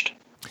attached.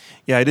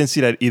 Yeah, I didn't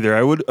see that either.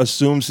 I would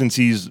assume since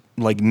he's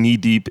like knee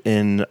deep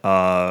in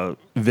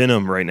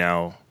Venom right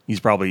now, he's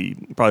probably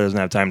doesn't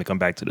have time to come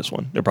back to this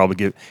one. They'll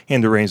probably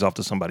hand the reins off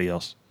to somebody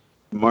else.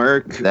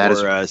 Mark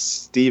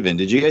Steven,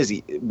 did you guys,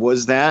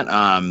 was that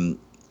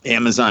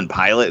Amazon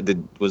pilot,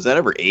 was that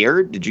ever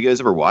aired? Did you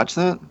guys ever watch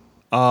that?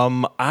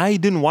 I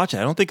didn't watch it.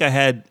 I don't think I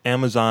had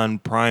Amazon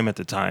Prime at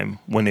the time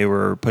when they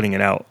were putting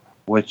it out.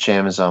 Which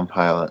Amazon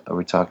pilot are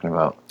we talking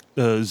about?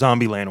 The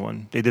Zombieland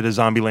one. They did a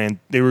Zombieland.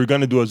 They were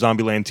going to do a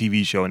Zombieland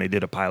TV show, and they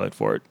did a pilot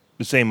for it.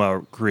 The same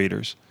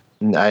creators.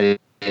 I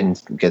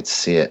didn't get to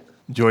see it.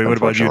 Joey, what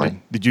about you?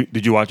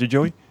 Did you watch it,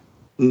 Joey?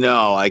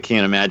 No, I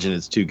can't imagine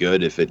it's too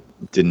good if it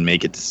didn't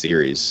make it to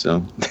series.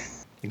 So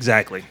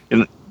exactly.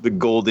 In the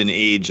golden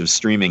age of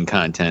streaming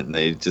content,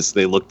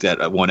 they looked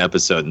at one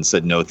episode and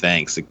said no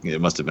thanks. It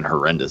must have been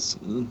horrendous.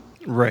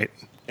 Right,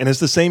 and it's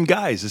the same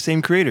guys, the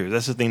same creators.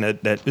 That's the thing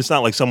that it's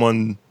not like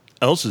someone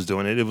else is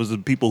doing it. It was the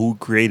people who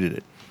created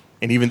it,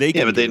 and even they.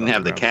 Yeah, but they didn't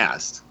have the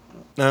cast.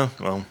 No,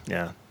 well,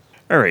 yeah.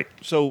 All right,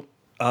 so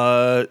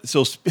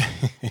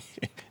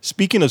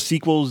speaking of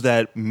sequels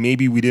that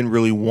maybe we didn't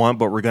really want,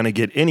 but we're gonna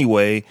get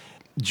anyway,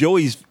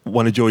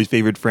 one of Joey's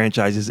favorite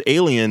franchises,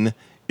 Alien,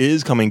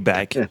 is coming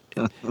back.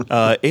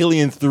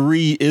 Alien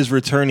 3 is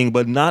returning,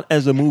 but not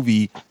as a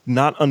movie,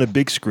 not on a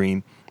big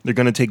screen. They're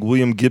gonna take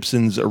William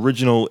Gibson's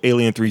original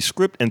Alien 3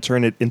 script and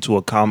turn it into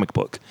a comic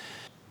book,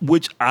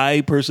 which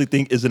I personally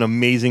think is an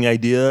amazing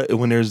idea.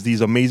 When there's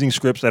these amazing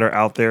scripts that are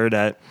out there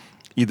that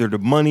either the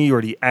money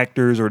or the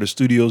actors or the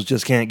studios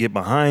just can't get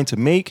behind to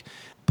make,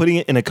 putting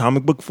it in a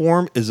comic book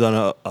form is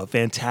a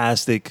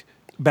fantastic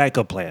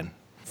backup plan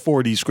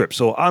for these scripts.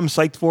 So I'm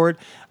psyched for it.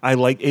 I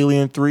like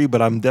Alien 3,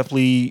 but I'm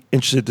definitely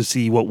interested to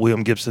see what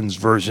William Gibson's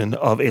version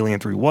of Alien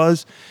 3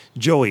 was.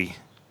 Joey,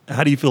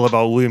 how do you feel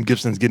about William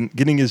Gibson's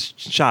getting his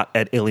shot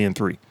at Alien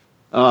 3?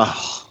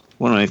 Oh,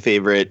 one of my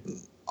favorite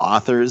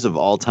authors of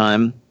all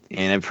time.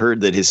 And I've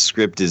heard that his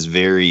script is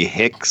very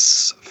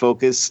Hicks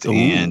focused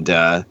and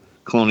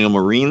Colonial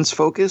Marines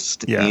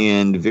focused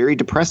and very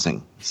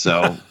depressing.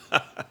 So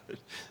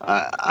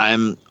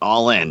I'm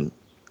all in.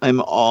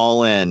 I'm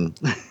all in.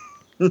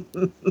 I'm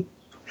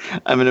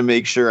going to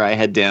make sure I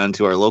head down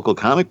to our local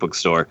comic book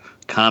store,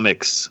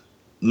 Comics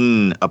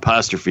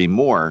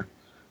more,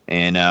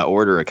 and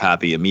order a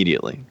copy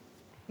immediately.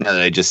 Now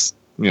that I just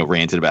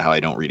ranted about how I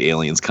don't read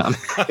Aliens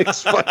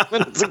comics 5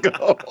 minutes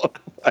ago.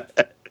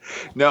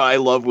 No, I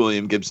love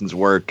William Gibson's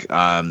work.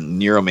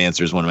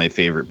 Neuromancer is one of my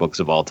favorite books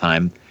of all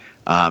time.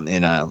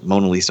 And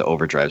Mona Lisa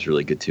Overdrive is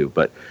really good too.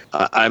 But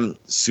I'm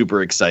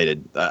super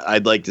excited.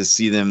 I'd like to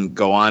see them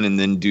go on and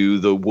then do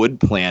the Wood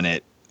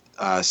Planet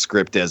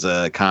script as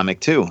a comic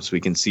too, so we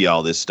can see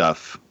all this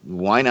stuff.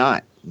 Why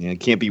not? It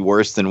can't be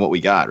worse than what we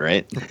got,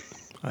 right?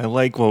 I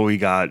like what we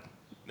got.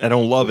 I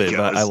don't love it,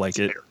 but I like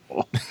it.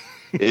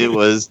 It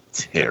was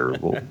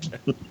terrible.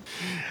 All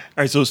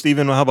right, so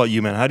Steven, how about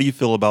you, man? How do you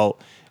feel about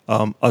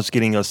us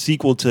getting a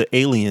sequel to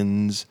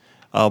Aliens,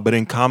 but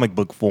in comic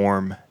book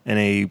form and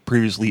a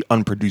previously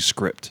unproduced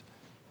script?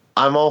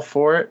 I'm all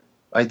for it.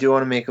 I do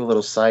want to make a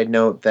little side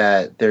note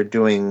that they're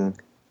doing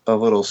a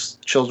little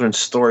children's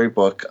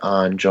storybook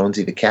on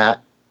Jonesy the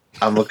cat.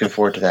 I'm looking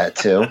forward to that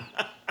too.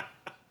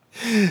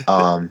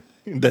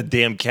 That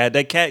damn cat.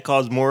 That cat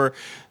caused more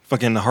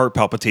fucking heart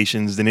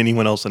palpitations than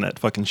anyone else on that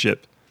fucking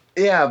ship.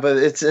 Yeah, but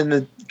it's in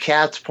the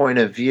cat's point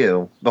of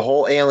view. The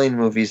whole Alien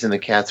movie's in the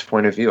cat's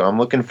point of view. I'm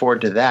looking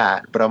forward to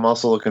that, but I'm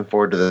also looking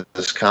forward to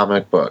this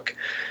comic book.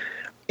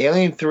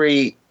 Alien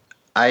 3,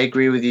 I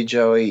agree with you,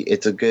 Joey.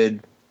 It's a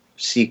good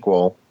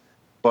sequel,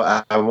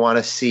 but I want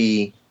to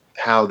see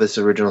how this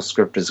original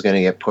script is going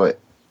to get put,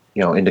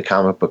 into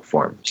comic book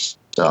form.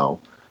 So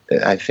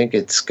I think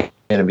it's going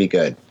to be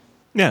good.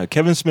 Yeah,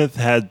 Kevin Smith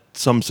had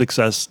some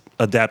success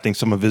adapting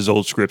some of his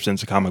old scripts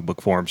into comic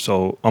book form,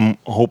 so I'm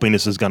hoping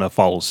this is going to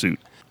follow suit.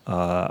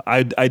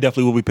 I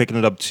definitely will be picking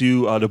it up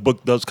too. The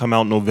book does come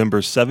out November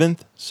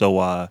 7th,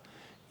 so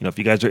if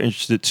you guys are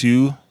interested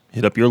too,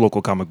 hit up your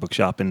local comic book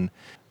shop and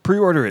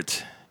pre-order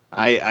it.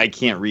 I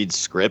can't read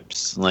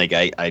scripts. Like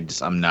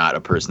I'm not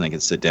a person that can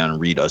sit down and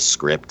read a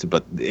script,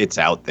 but it's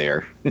out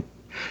there.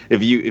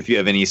 If you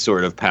have any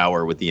sort of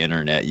power with the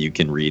internet, you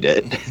can read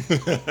it.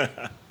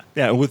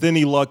 Yeah, with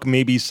any luck,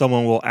 maybe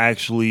someone will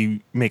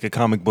actually make a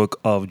comic book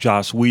of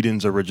Joss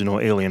Whedon's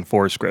original Alien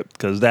 4 script,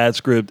 because that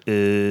script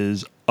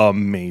is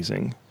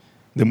amazing.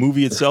 The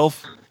movie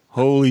itself,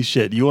 holy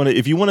shit!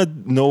 If you want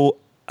to know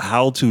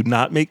how to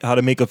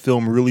make a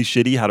film really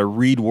shitty, how to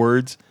read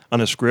words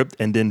on a script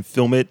and then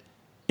film it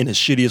in the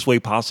shittiest way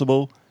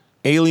possible,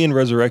 Alien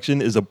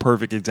Resurrection is a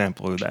perfect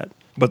example of that.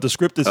 But the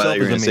script itself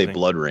is amazing. Say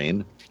Blood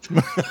Rain.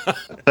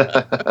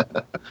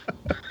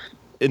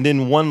 And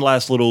then one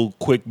last little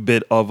quick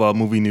bit of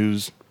movie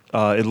news.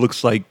 It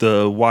looks like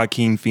the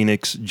Joaquin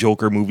Phoenix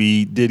Joker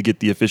movie did get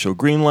the official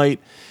green light.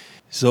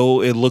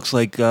 So it looks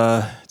like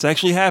it's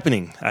actually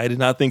happening. I did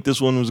not think this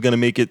one was going to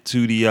make it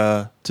to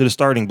the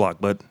starting block,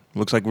 but it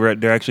looks like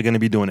they're actually going to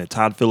be doing it.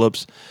 Todd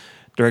Phillips,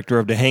 director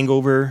of The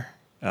Hangover,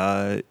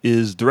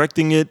 is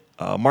directing it.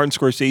 Martin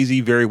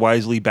Scorsese very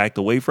wisely backed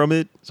away from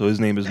it, so his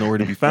name is nowhere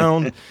to be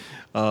found.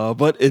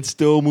 But it's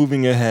still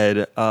moving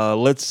ahead.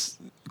 Let's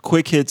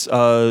quick hits.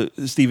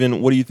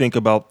 Steven, what do you think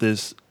about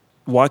this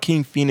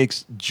Joaquin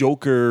Phoenix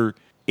Joker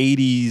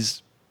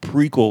 80s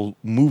prequel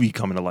movie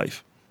coming to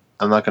life?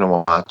 I'm not going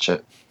to watch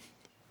it.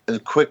 A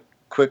quick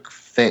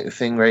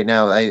thing right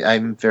now.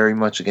 I'm very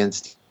much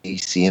against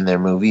DC and their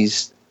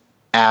movies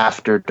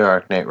after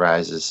Dark Knight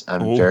Rises.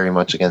 I'm very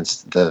much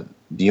against the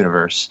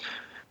universe.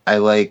 I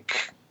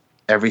like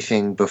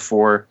everything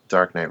before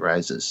Dark Knight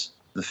Rises,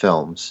 the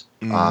films.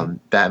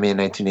 Batman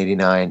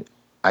 1989,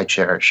 I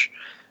cherish.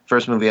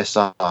 First movie I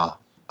saw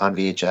on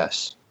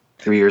VHS,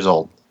 3 years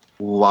old.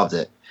 Loved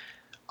it.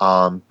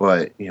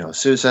 But,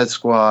 Suicide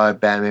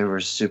Squad, Batman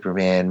vs.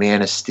 Superman,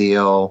 Man of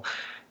Steel.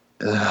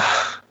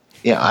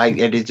 I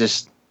did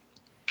just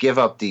give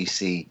up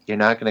DC. You're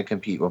not going to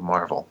compete with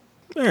Marvel.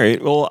 All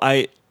right. Well,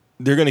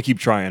 they're going to keep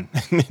trying.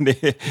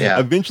 Yeah.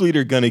 Eventually,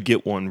 they're going to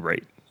get one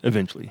right.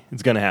 Eventually.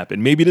 It's going to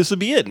happen. Maybe this will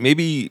be it.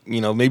 Maybe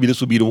this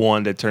will be the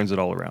one that turns it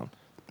all around.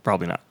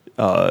 Probably not.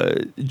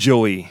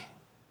 Joey,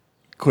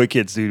 quick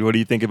hits, dude. What do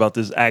you think about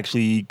this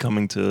actually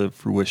coming to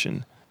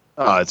fruition?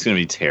 Oh, it's going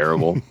to be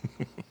terrible.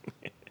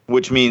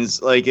 Which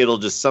means,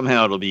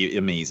 it'll be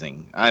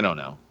amazing. I don't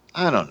know.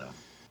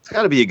 It's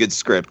got to be a good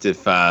script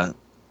if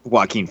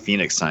Joaquin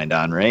Phoenix signed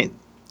on, right?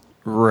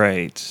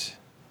 Right.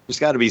 There's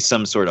got to be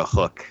some sort of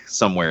hook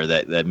somewhere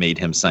that made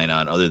him sign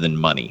on other than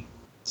money.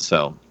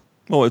 So.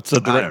 Well, it's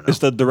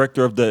the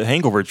director of the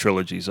Hangover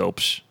trilogy, so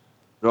psh.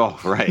 Oh,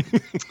 right.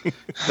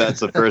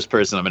 That's the first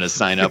person I'm going to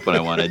sign up when I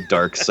want a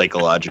dark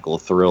psychological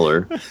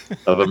thriller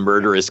of a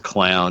murderous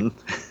clown.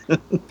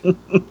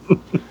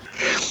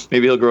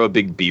 Maybe he'll grow a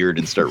big beard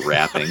and start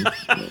rapping.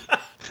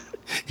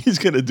 He's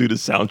going to do the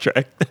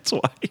soundtrack. That's why.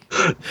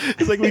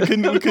 It's like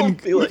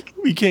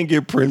we can't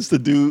get Prince to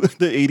do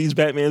the 80s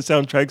Batman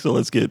soundtrack, so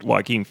let's get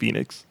Joaquin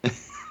Phoenix.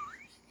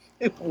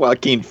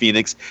 Joaquin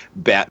Phoenix,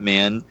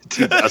 Batman,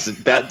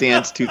 Bat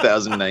Dance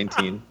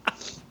 2019.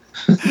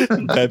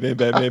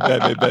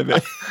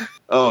 Batman.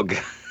 Oh,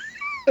 God.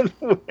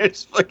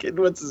 Where's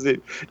what's his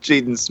name?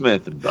 Jaden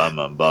Smith.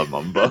 Bum.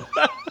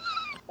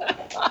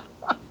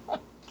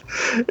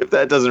 If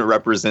that doesn't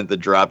represent the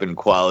drop in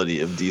quality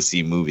of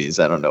DC movies,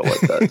 I don't know what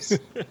does.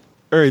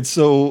 All right,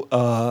 so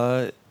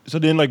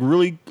then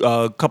really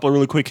a couple of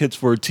really quick hits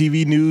for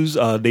TV news.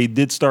 They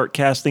did start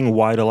casting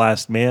Y the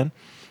Last Man.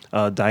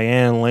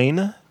 Diane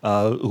Lane,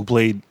 who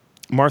played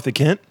Martha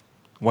Kent.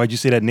 Why'd you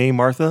say that name,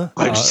 Martha?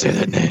 Why'd you say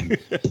that name?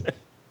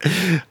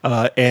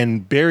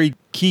 And Barry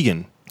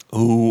Keoghan,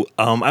 who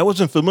I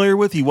wasn't familiar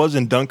with. He was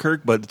in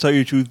Dunkirk, but to tell you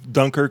the truth,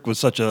 Dunkirk was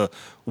such a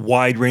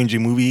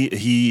wide-ranging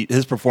movie.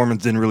 His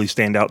performance didn't really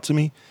stand out to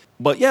me.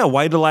 But yeah,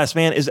 Why the Last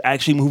Man is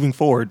actually moving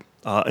forward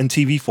in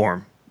TV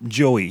form.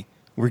 Joey,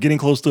 we're getting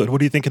close to it. What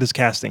do you think of this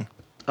casting?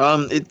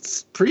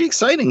 It's pretty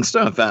exciting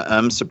stuff.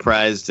 I'm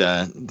surprised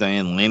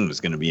Diane Lane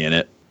was going to be in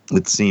it.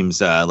 It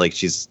seems like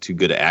she's too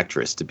good an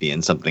actress to be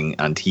in something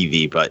on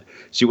TV, but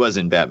she was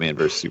in Batman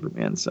vs.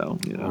 Superman, so,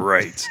 you know.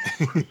 Right.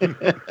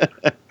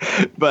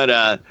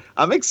 But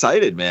I'm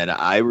excited, man.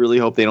 I really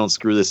hope they don't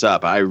screw this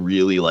up. I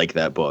really like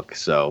that book.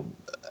 So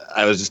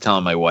I was just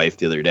telling my wife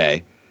the other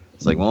day,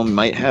 it's like, well, we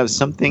might have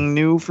something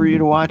new for you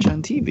to watch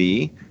on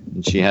TV.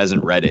 And she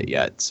hasn't read it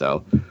yet,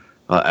 so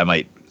I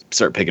might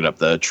start picking up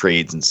the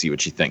trades and see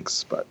what she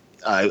thinks. But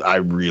I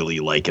really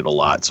like it a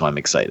lot, so I'm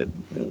excited.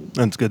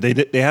 That's good.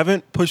 They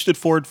haven't pushed it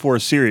forward for a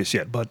series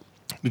yet, but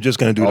they're just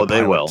going to do the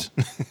pilot. They will.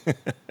 And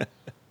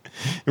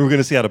we're going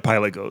to see how the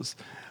pilot goes.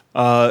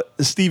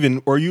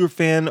 Steven, are you a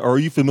fan or are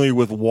you familiar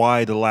with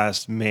Why the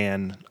Last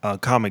Man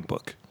comic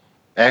book?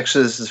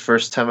 Actually, this is the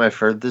first time I've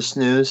heard this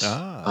news.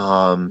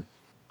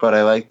 But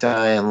I like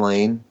Diane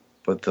Lane,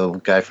 but the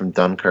guy from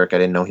Dunkirk, I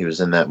didn't know he was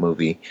in that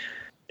movie.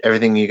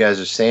 Everything you guys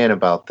are saying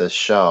about this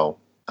show,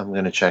 I'm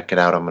going to check it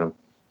out.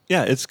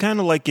 Yeah, it's kind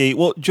of like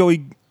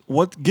Joey,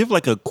 give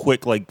like a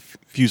quick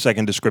few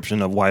second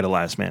description of Why the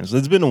Last Man. So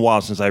it's been a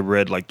while since I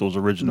read like those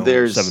original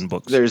 7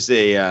 books. There's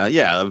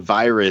a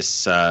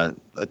virus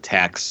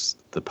attacks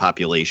the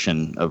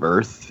population of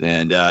Earth,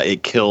 and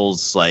it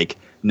kills like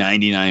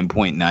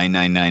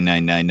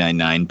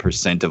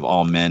 99.9999999% of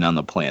all men on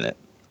the planet.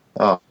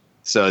 Oh,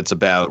 so it's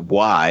about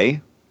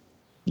why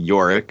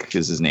Yorick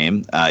is his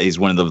name. He's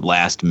one of the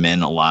last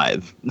men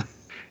alive,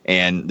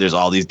 and there's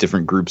all these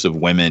different groups of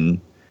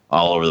women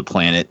all over the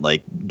planet,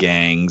 like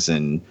gangs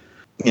and,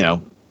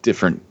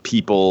 different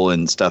people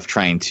and stuff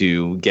trying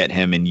to get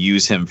him and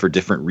use him for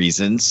different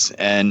reasons.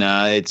 And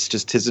it's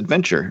just his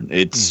adventure.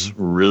 It's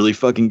really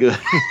fucking good.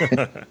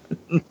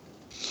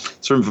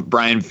 It's from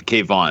Brian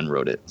K. Vaughan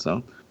wrote it.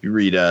 So you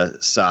read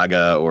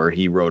Saga, or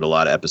he wrote a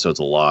lot of episodes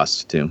of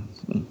Lost too.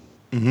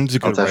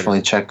 I'll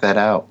definitely check that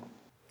out.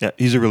 Yeah,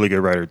 he's a really good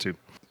writer too.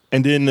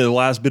 And then the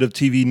last bit of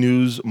TV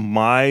news,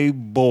 my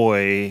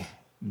boy,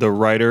 the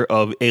writer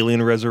of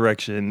Alien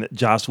Resurrection,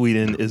 Joss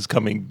Whedon, is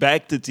coming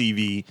back to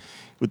TV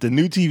with a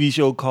new TV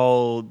show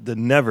called The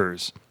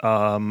Nevers.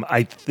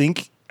 I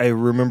think I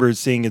remember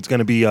seeing it's going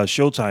to be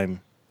Showtime.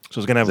 So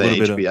it's going to have a little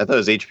bit of... I thought it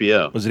was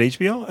HBO. Was it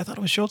HBO? I thought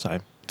it was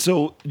Showtime.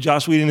 So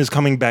Joss Whedon is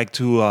coming back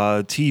to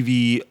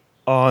TV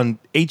on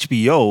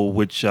HBO,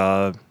 which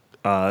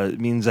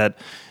means that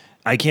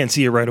I can't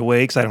see it right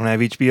away because I don't have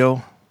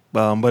HBO.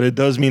 But it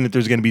does mean that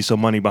there's going to be some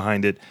money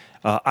behind it.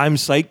 I'm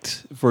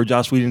psyched for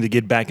Joss Whedon to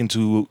get back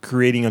into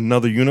creating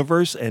another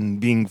universe and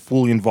being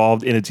fully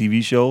involved in a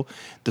TV show,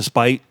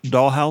 despite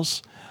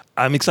Dollhouse.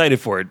 I'm excited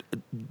for it.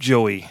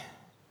 Joey,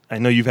 I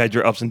know you've had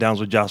your ups and downs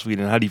with Joss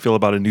Whedon. How do you feel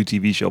about a new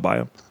TV show by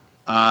him?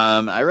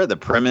 I read the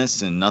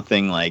premise and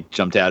nothing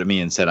jumped out at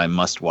me and said I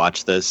must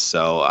watch this.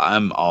 So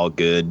I'm all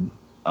good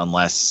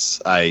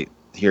unless I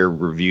hear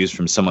reviews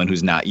from someone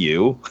who's not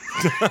you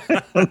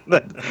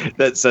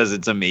that says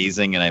it's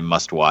amazing and I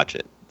must watch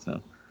it. So,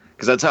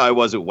 because that's how I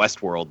was at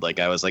Westworld.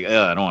 I was like, I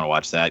don't want to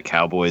watch that.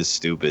 Cowboys,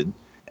 stupid.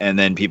 And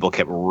then people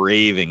kept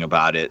raving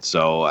about it,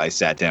 so I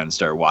sat down and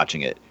started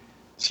watching it.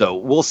 So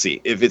we'll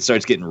see. If it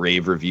starts getting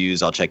rave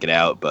reviews, I'll check it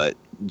out. But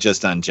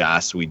just on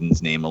Joss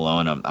Whedon's name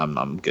alone,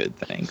 I'm good.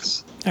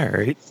 Thanks. All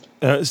right,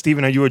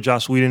 Steven, are you a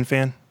Joss Whedon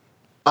fan?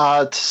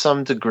 To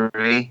some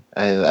degree,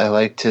 I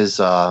liked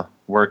his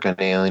work on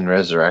Alien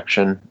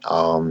Resurrection.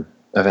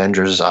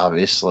 Avengers,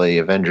 obviously.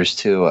 Avengers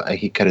 2,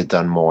 he could have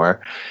done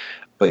more.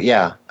 But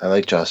yeah, I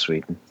like Joss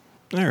Whedon.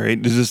 All right.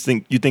 You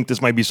think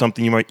this might be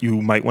something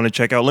you might want to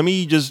check out? Let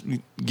me just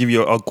give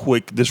you a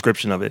quick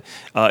description of it.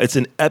 It's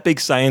an epic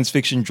science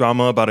fiction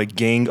drama about a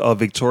gang of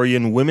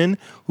Victorian women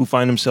who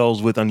find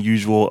themselves with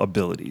unusual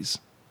abilities.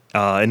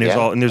 And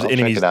there's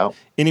enemies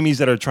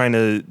that are trying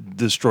to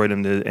destroy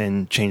them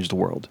and change the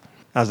world.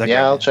 How's that?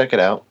 Yeah, I'll check it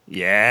out.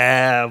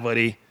 Yeah,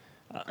 buddy.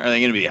 Are they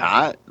going to be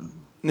hot?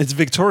 It's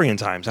Victorian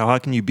times. How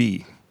hot can you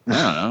be?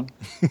 I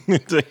don't know.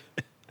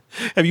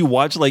 Have you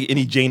watched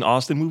any Jane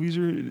Austen movies?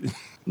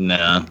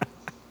 No.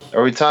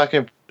 Are we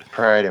talking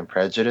Pride and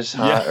Prejudice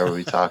hot? Yeah. Or are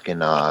we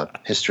talking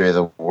History of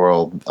the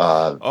World?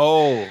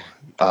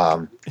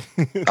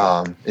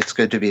 It's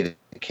Good to Be the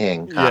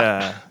King. Hot.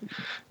 Yeah.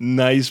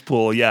 Nice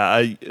pull. Yeah.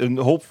 I don't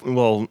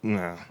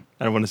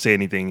want to say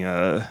anything.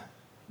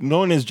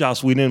 Known as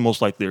Joss Whedon,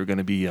 most likely are going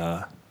to be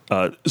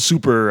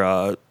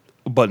super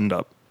buttoned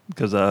up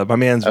because my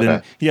man's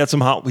been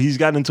he's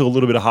gotten into a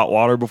little bit of hot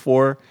water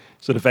before.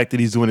 So the fact that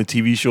he's doing a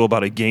TV show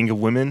about a gang of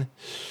women,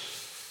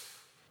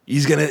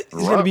 he's got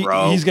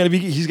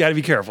to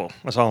be careful.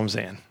 That's all I'm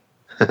saying.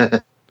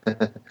 But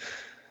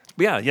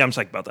yeah, I'm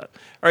psyched about that.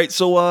 All right,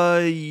 so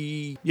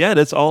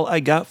that's all I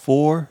got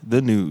for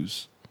the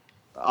news.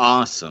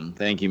 Awesome.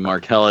 Thank you,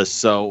 Mark Hellis.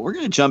 So we're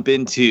going to jump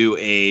into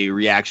a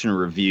reaction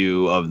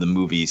review of the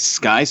movie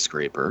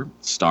Skyscraper,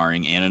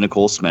 starring Anna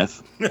Nicole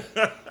Smith.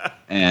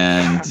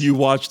 And You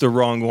watched the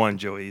wrong one,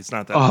 Joey. It's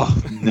not that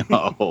one.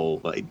 Oh,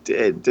 no, I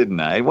did,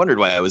 didn't I? I wondered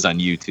why I was on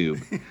YouTube.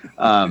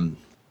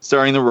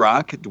 Starring The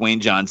Rock, Dwayne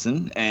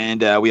Johnson,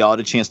 and we all had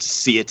a chance to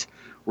see it.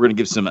 We're going to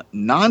give some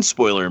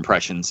non-spoiler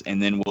impressions,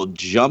 and then we'll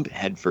jump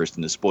headfirst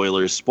into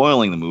spoilers,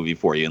 spoiling the movie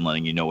for you and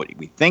letting you know what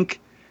we think.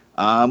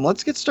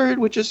 Let's get started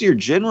with just your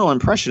general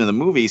impression of the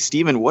movie.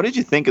 Steven, what did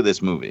you think of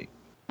this movie?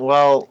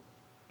 Well,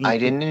 I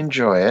didn't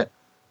enjoy it.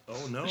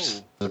 Oh, no.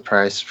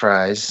 Surprise,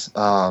 surprise.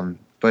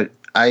 But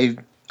I'm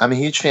a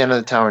huge fan of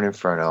The Tower and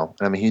Inferno,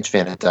 and I'm a huge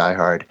fan of Die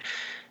Hard.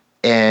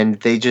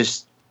 And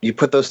you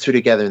put those two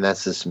together, and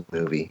that's this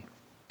movie.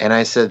 And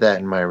I said that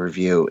in my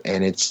review,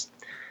 and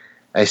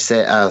I'll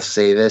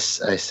say this,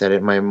 I said it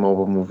in my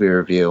mobile movie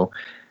review,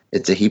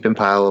 it's a heap and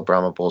pile of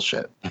Brahma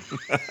bullshit.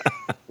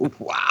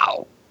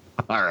 Wow.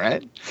 All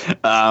right.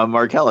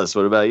 Mark Hellis,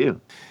 what about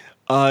you?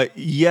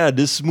 Yeah,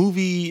 this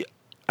movie,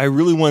 I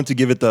really wanted to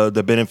give it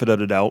the benefit of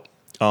the doubt.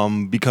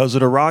 Because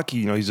of The Rock,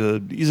 he's a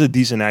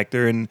decent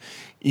actor and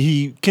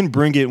he can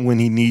bring it when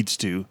he needs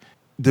to.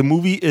 The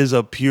movie is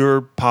a pure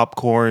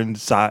popcorn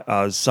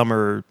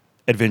summer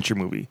adventure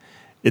movie.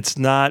 It's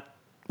not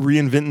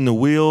reinventing the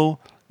wheel.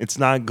 It's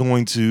not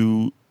going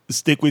to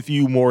stick with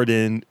you more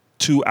than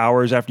 2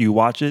 hours after you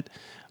watch it.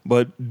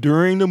 But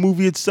during the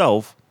movie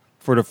itself,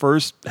 for the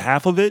first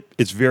half of it,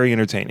 it's very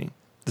entertaining.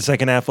 The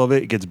second half of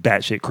it gets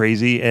batshit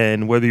crazy,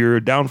 and whether you're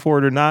down for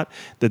it or not,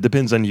 that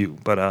depends on you.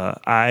 But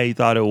I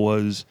thought it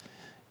was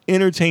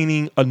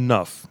entertaining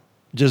enough,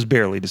 just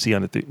barely, to see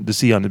on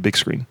the big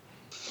screen.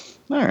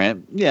 All right.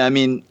 Yeah, I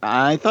mean,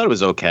 I thought it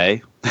was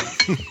okay.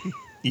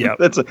 Yeah,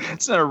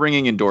 it's not a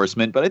ringing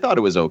endorsement, but I thought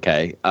it was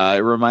okay.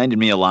 It reminded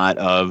me a lot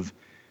of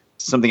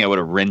something I would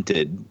have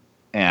rented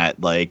at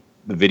like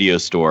the video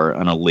store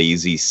on a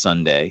lazy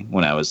Sunday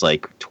when I was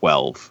like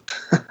 12.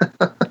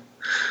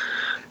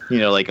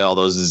 Like all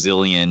those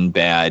zillion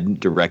bad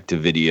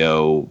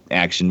direct-to-video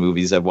action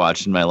movies I've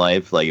watched in my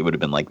life. Like it would have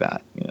been like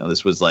that.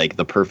 This was like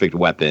The Perfect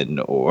Weapon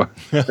or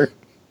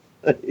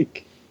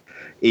like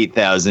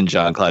 8,000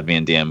 Jean-Claude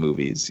Van Damme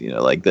movies.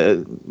 It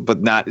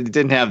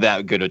didn't have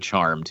that good a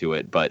charm to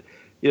it. But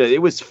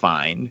it was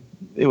fine.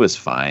 It was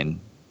fine.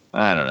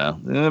 I don't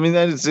know. I mean,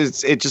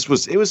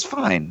 it was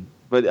fine.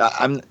 But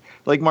I'm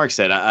like Mark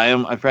said,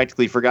 I've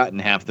practically forgotten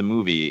half the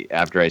movie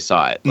after I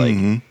saw it. Like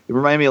It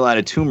reminded me a lot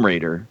of Tomb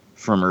Raider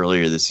from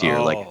earlier this year.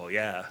 Oh,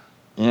 yeah.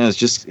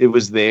 It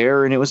was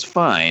there and it was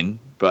fine,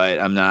 but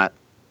I'm not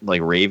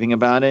like raving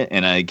about it,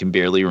 and I can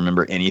barely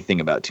remember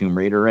anything about Tomb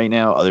Raider right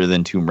now other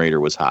than Tomb Raider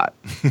was hot.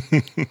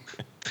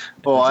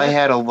 Well, I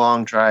had a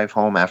long drive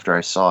home after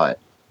I saw it,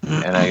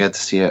 and I got to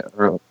see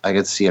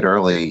it.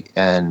 Early,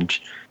 and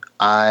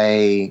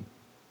I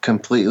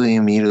completely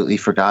immediately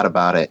forgot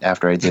about it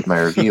after I did my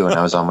review, and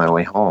I was on my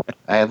way home.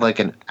 I had like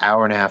an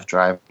hour and a half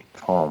drive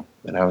home,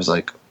 and I was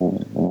like,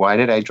 why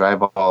did I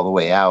drive all the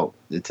way out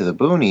to the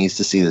boonies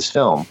to see this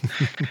film?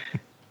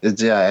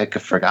 I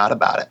forgot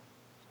about it.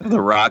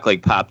 The Rock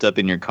like popped up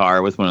in your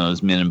car with one of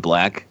those Men in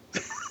Black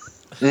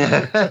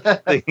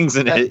things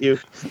and hit you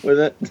with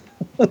it.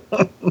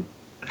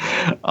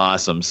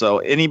 Awesome. So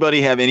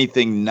anybody have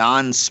anything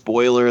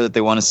non-spoiler that they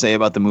want to say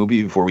about the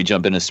movie before we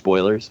jump into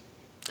spoilers?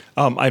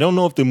 I don't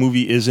know if the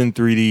movie is in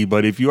 3D,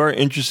 but if you are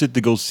interested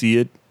to go see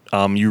it,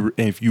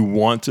 if you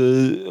want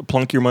to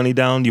plunk your money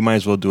down, you might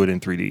as well do it in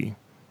 3D,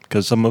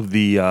 because some of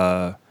the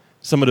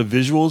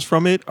visuals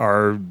from it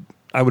are,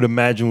 I would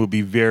imagine, would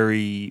be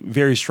very,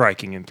 very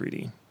striking in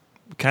 3D.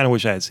 Kind of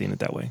wish I had seen it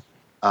that way.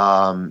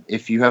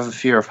 If you have a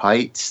fear of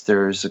heights,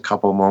 there's a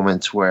couple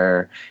moments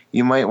where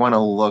you might want to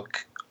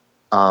look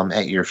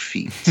at your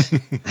feet.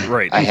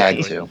 Right. I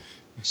had to.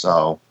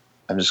 So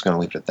I'm just going to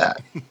leave it at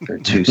that. There are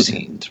two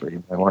scenes where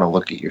you might want to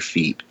look at your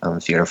feet on the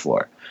theater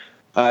floor.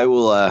 I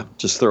will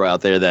just throw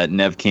out there that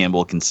Neve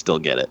Campbell can still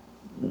get it.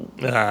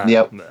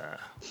 Yep.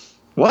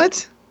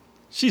 What?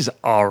 She's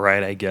all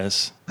right, I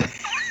guess.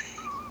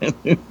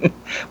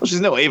 Well,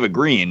 she's no Ava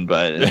Green,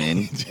 but I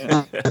mean,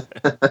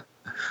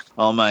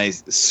 all my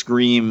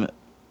Scream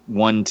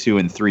 1, 2,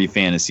 and 3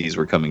 fantasies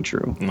were coming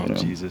true. Oh,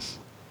 Jesus.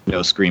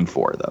 No Scream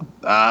 4, though.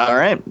 All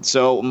right.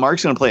 So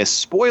Mark's going to play a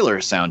spoiler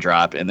sound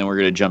drop, and then we're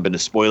going to jump into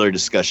spoiler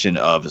discussion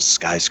of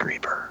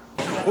Skyscraper.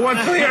 One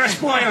clear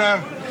spoiler.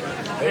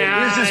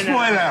 Here's a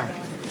spoiler.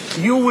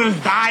 You will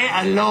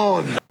die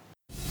alone.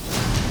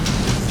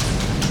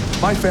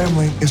 My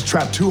family is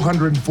trapped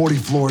 240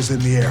 floors in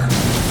the air.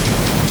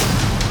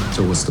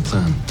 So what's the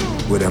plan?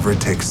 Whatever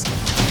it takes.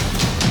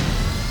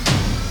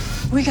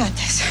 We got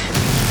this.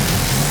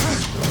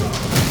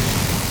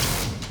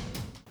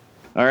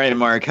 All right,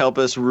 Mark, help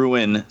us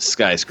ruin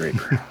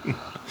Skyscraper.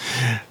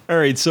 All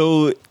right,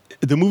 so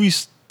the movie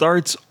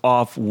starts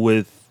off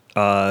with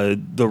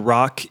The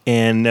Rock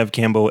and Neve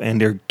Campbell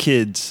and their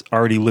kids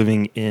already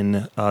living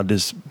in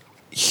this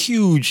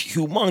huge,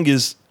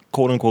 humongous,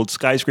 quote-unquote,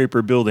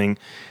 skyscraper building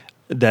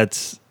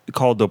that's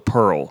called the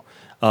Pearl.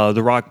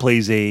 The Rock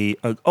plays The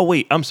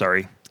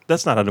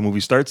that's not how the movie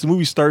starts. The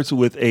movie starts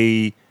with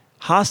a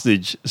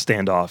hostage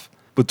standoff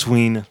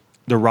between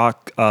The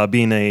Rock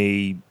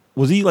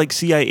was he like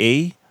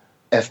CIA?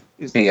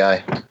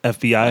 FBI.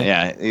 FBI?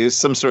 Yeah, he was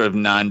some sort of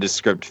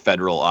nondescript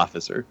federal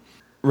officer.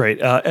 Right.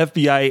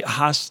 FBI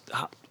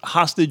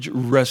hostage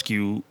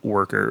rescue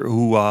worker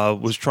who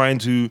was trying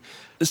to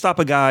stop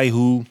a guy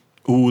who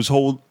was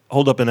holed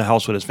up in a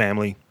house with his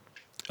family.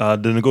 The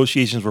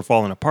negotiations were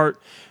falling apart.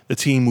 The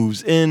team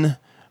moves in.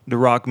 The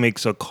Rock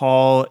makes a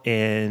call,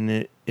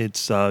 and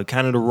it's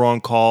kind of the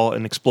wrong call.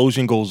 An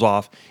explosion goes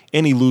off,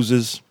 and he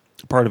loses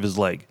part of his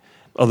leg.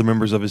 Other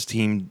members of his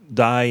team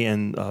die,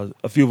 and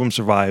a few of them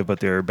survive, but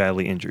they're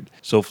badly injured.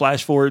 So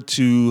flash forward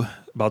to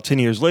about 10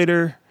 years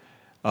later.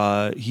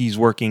 He's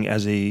working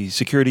as a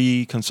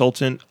security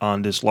consultant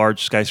on this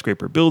large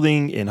skyscraper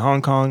building in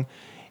Hong Kong,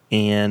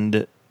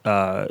 and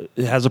it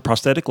has a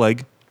prosthetic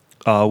leg,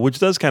 which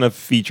does kind of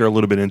feature a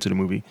little bit into the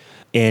movie.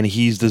 And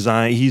he's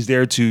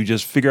there to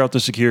just figure out the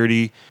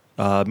security,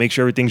 make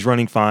sure everything's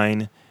running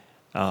fine.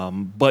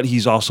 But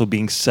he's also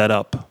being set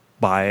up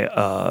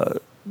by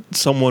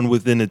someone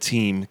within the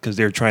team because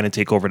they're trying to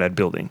take over that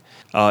building.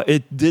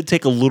 It did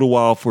take a little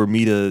while for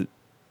me to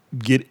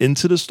get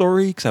into the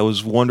story because I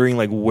was wondering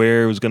like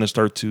where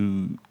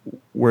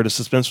the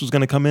suspense was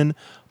going to come in.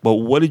 But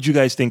what did you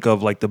guys think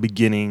of like the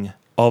beginning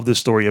of the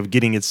story of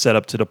getting it set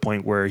up to the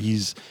point where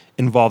he's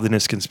involved in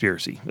this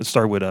conspiracy? Let's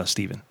start with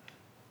Steven.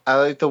 I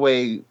like the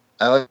way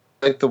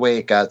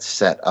it got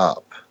set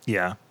up.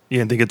 Yeah. You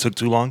didn't think it took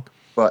too long?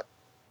 But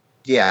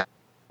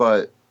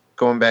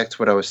going back to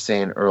what I was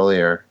saying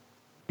earlier,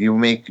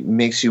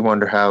 makes you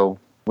wonder how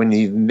when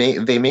they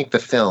make the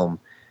film,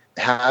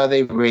 how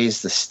they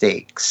raise the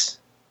stakes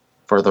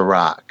for The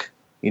Rock.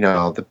 You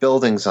know, the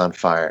building's on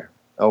fire.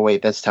 Oh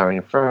wait, that's Towering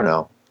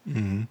Inferno.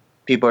 Mm-hmm.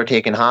 People are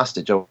taken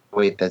hostage. Oh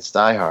wait, that's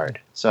Die Hard.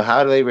 So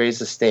how do they raise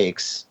the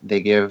stakes?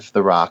 They give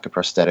The Rock a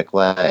prosthetic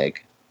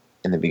leg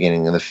in the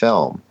beginning of the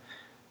film.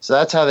 So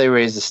that's how they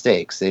raise the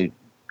stakes.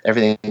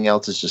 Everything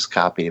else is just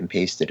copied and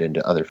pasted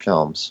into other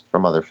films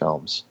from other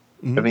films.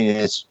 Mm-hmm. I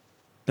mean,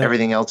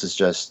 everything else is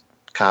just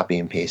copy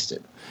and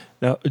pasted.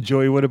 Now,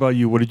 Joey, what about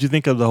you? What did you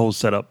think of the whole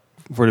setup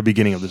for the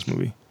beginning of this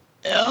movie?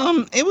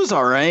 It was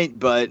all right,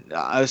 but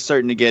I was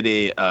starting to get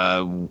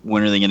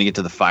when are they going to get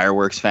to the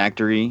fireworks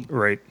factory?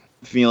 Right.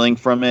 Feeling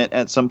from it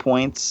at some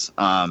points.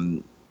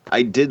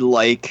 I did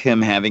like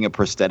him having a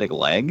prosthetic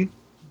leg.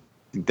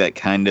 That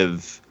kind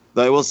of.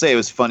 Though I will say it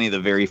was funny,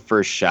 the very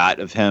first shot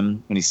of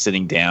him when he's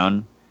sitting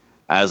down.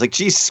 I was like,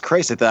 Jesus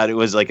Christ, I thought it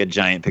was like a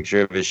giant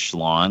picture of his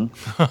schlong.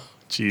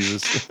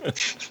 Jesus.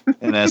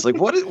 And I was like,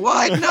 what?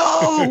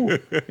 No!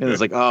 And it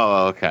was like,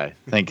 oh, okay.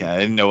 Thank you. I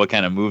didn't know what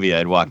kind of movie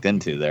I'd walked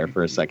into there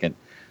for a second.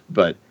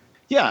 But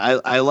yeah,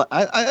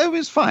 I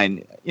was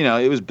fine. You know,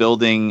 it was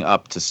building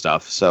up to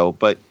stuff. So,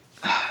 but,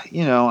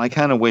 you know, I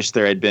kind of wish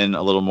there had been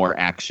a little more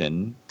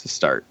action to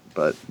start.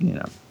 But, you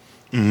know.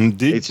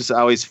 It's just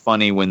always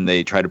funny when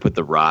they try to put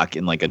The Rock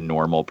in like a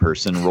normal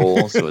person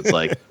role. So it's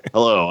like,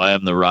 hello, I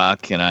am The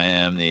Rock and I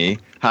am the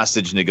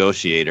hostage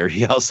negotiator.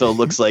 He also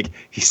looks like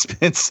he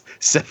spends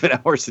 7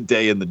 hours a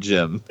day in the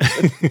gym.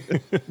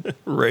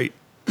 Right.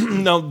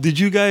 Now, did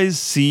you guys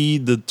see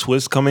the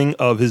twist coming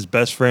of his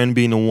best friend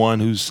being the one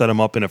who set him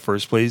up in the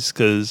first place?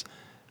 Because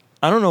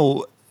I don't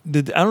know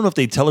if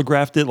they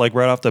telegraphed it like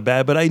right off the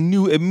bat, but I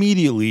knew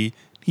immediately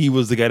he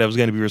was the guy that was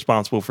going to be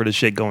responsible for the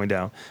shit going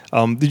down.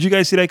 Did you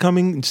guys see that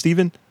coming,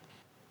 Steven?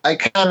 I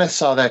kind of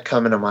saw that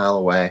coming a mile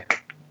away.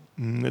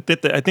 I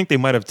think they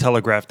might have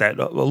telegraphed that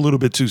a little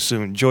bit too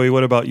soon. Joey,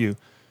 what about you?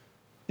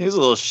 He was a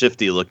little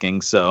shifty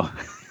looking, so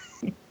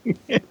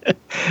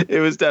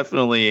it was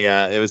definitely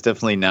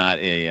not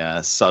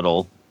a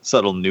subtle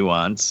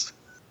nuance.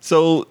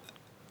 So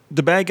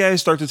the bad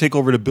guys start to take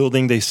over the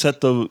building. They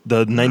set the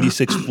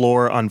 96th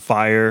floor on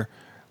fire.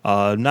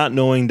 Not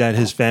knowing that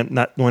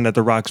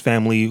The Rock's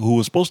family, who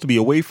was supposed to be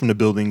away from the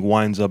building,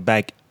 winds up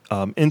back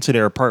into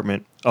their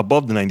apartment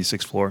above the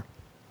 96th floor.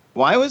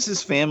 Why was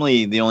his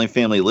family the only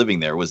family living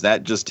there? Was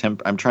that just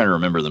I'm trying to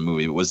remember the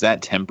movie. Was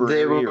that temporary?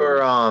 They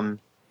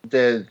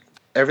were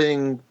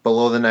everything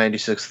below the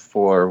 96th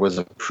floor was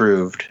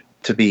approved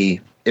to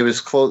be. It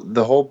was close.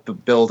 The whole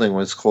building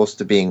was close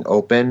to being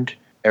opened.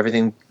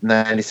 Everything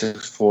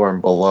 96th floor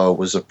and below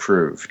was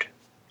approved.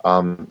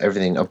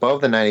 Everything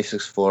above the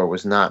 96th floor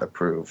was not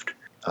approved.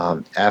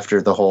 After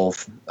the whole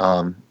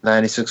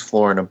 96th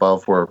floor and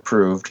above were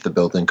approved, the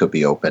building could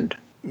be opened.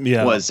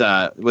 Yeah. Was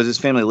his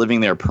family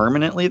living there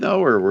permanently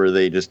though, or were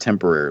they just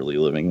temporarily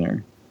living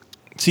there?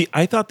 See,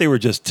 I thought they were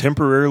just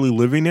temporarily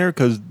living there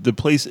because the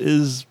place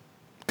is.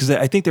 Because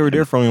I think they were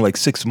there for only like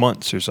 6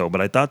 months or so,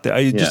 but I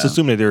just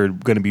assumed that they were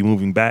going to be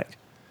moving back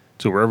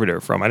to wherever they're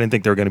from. I didn't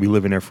think they were going to be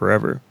living there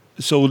forever.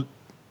 So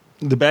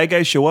the bad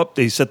guys show up.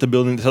 They set the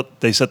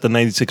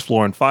 96th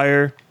floor on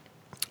fire.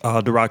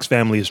 The Rock's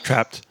family is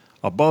trapped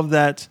above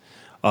that.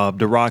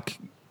 The Rock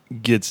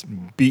gets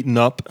beaten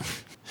up,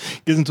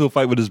 gets into a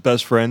fight with his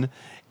best friend,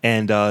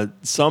 and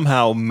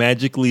somehow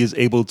magically is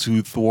able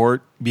to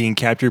thwart being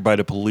captured by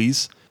the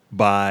police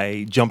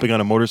by jumping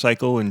on a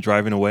motorcycle and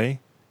driving away.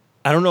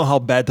 I don't know how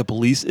bad the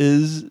police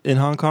is in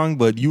Hong Kong,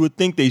 but you would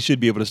think they should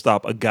be able to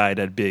stop a guy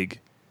that big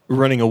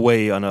running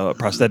away on a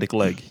prosthetic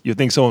leg. You'd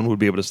think someone would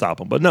be able to stop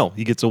him, but no,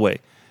 he gets away.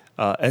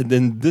 And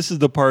then this is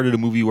the part of the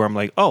movie where I'm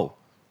like, oh,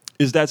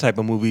 is that type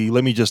of movie?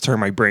 Let me just turn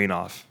my brain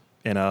off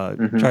and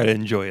try to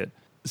enjoy it.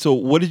 So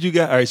what did you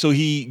get? All right, so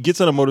he gets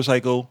on a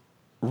motorcycle,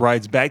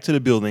 rides back to the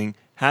building,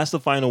 has to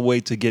find a way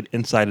to get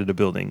inside of the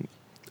building.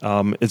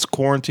 It's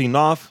quarantined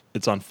off,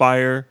 it's on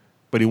fire,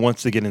 but he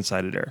wants to get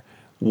inside of there.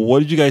 What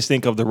did you guys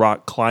think of The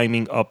Rock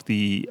climbing up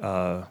the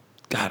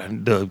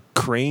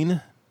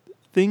crane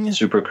thing?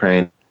 Super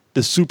crane.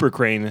 The super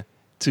crane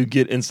to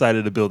get inside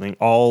of the building,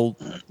 all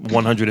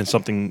 100 and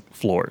something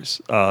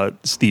floors.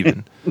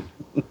 Steven.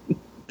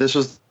 This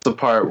was the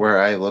part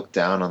where I looked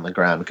down on the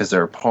ground because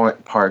there were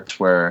parts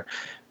where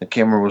the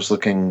camera was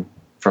looking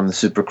from the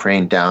super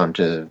crane down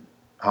to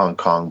Hong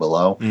Kong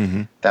below.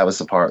 Mm-hmm. That was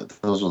the part.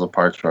 Those were the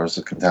parts where I was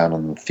looking down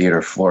on the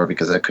theater floor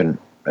because I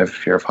have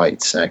fear of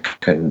heights. I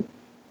couldn't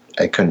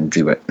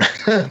do it.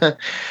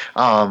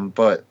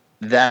 But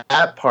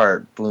that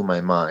part blew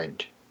my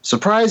mind.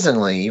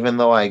 Surprisingly, even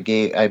though I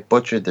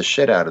butchered the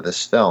shit out of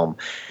this film,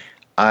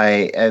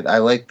 I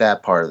liked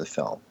that part of the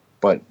film.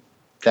 But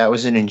that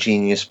was an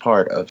ingenious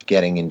part of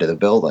getting into the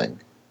building.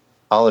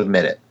 I'll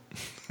admit it.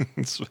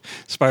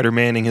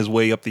 Spider-Maning his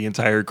way up the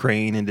entire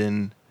crane and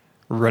then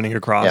running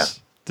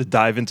across to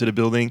dive into the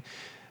building.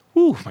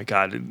 Whew, my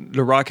God.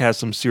 The Rock has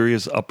some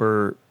serious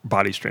upper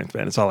body strength,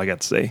 man. That's all I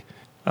got to say.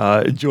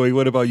 Joey,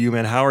 what about you,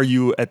 man? How are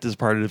you at this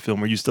part of the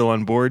film? Are you still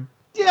on board?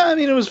 Yeah, I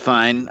mean, it was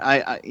fine.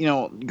 I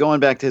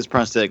going back to his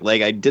prosthetic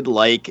leg, I did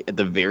like at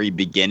the very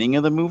beginning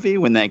of the movie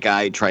when that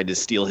guy tried to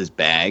steal his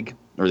bag,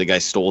 or the guy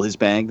stole his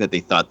bag that they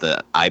thought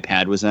the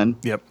iPad was in.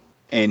 Yep.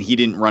 And he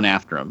didn't run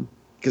after him.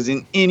 Because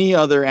in any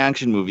other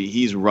action movie,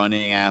 he's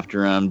running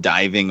after him,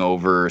 diving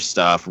over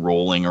stuff,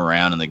 rolling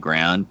around on the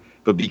ground.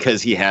 But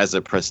because he has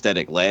a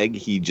prosthetic leg,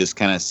 he just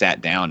kind of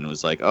sat down and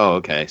was like, oh,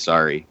 okay,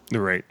 sorry.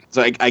 Right.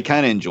 So I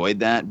kind of enjoyed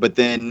that. But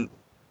then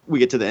we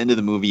get to the end of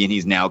the movie and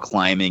he's now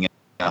climbing a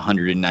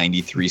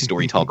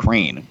 193-story tall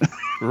crane.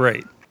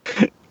 Right.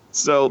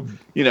 So,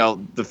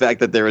 the fact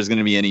that there was going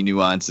to be any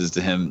nuances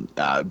to him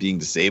being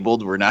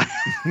disabled were not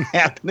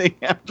happening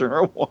after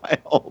a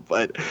while.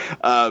 But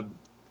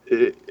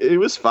it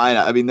was fine.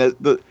 I mean,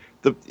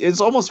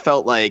 it's almost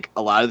felt like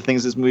a lot of the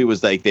things in this movie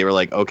was like they were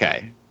like,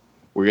 okay,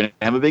 we're going to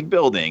have a big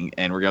building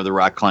and we're going to have The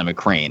Rock climb a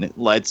crane.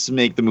 Let's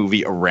make the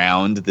movie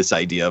around this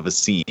idea of a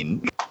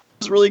scene. It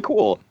was really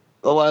cool.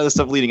 A lot of the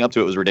stuff leading up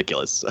to it was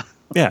ridiculous.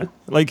 Yeah,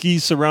 like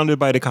he's surrounded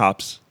by the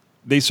cops.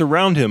 They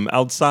surround him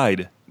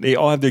outside. They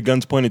all have their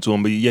guns pointed to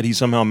him, but yet he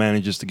somehow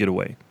manages to get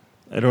away.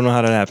 I don't know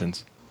how that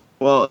happens.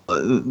 Well,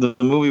 the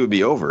movie would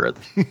be over at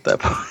that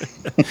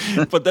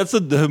point. But that's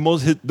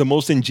the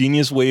most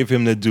ingenious way of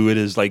him to do it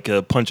is like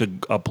punch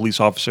a police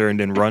officer and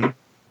then run,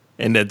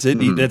 and that's it.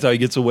 Mm-hmm. That's how he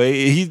gets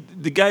away.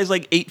 The guy's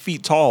like 8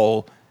 feet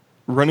tall,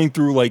 running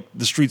through like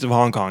the streets of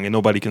Hong Kong, and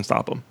nobody can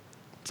stop him.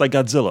 It's like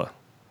Godzilla.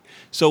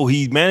 So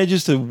he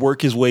manages to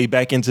work his way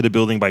back into the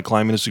building by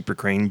climbing a super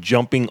crane,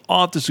 jumping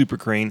off the super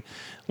crane,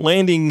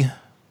 landing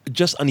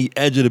just on the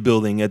edge of the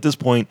building. At this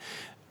point,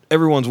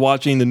 everyone's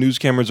watching. The news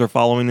cameras are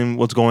following him,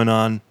 what's going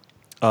on.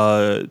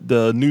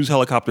 The news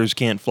helicopters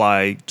can't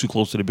fly too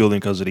close to the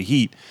building because of the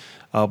heat.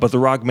 But The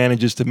Rock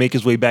manages to make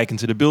his way back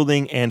into the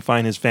building and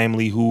find his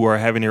family who are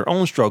having their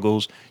own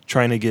struggles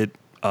trying to get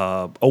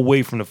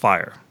away from the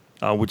fire,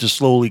 which is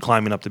slowly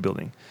climbing up the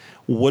building.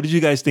 What did you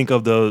guys think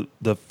of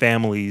the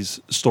family's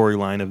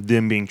storyline of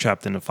them being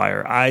trapped in the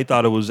fire? I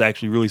thought it was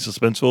actually really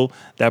suspenseful.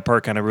 That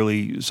part kind of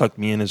really sucked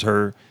me in as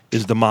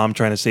the mom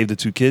trying to save the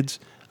two kids.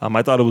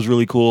 I thought it was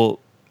really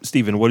cool.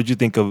 Steven, what did you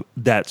think of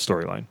that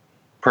storyline?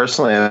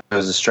 Personally, I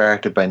was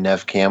distracted by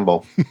Nev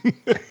Campbell.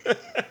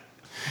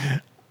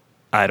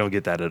 I don't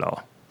get that at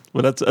all.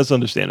 Well, that's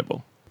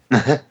understandable.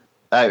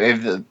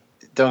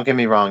 Don't get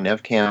me wrong,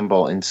 Nev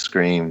Campbell in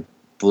Scream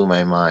blew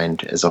my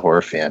mind as a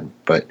horror fan,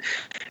 but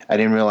I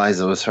didn't realize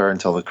it was her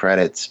until the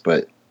credits,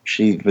 but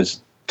she was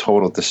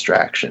total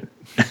distraction.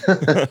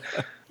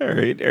 All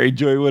right,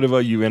 Joy, what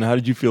about you, and how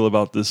did you feel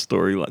about this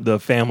storyline, the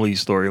family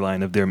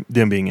storyline of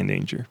them being in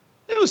danger?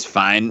 It was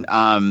fine.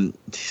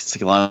 It's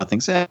like a lot of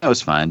things. It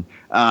was fine.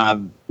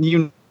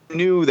 You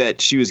knew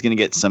that she was going to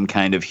get some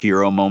kind of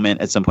hero moment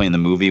at some point in the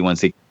movie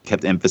once they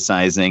kept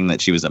emphasizing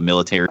that she was a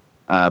military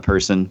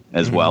person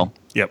as well.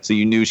 Yep. So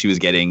you knew she was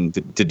getting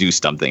to do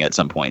something at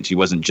some point. She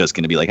wasn't just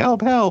going to be like,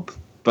 help, help.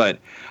 But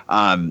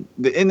and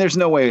there's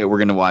no way we're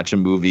going to watch a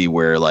movie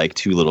where like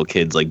two little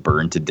kids like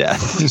burn to death.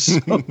 So,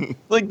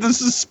 like the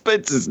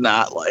suspense is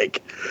not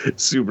like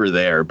super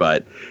there,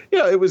 but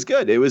it was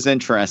good. It was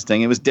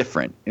interesting. It was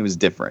different.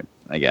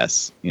 I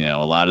guess,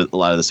 a lot of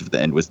the stuff at the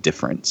end was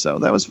different. So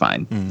that was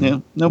fine.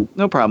 Mm-hmm.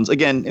 No problems.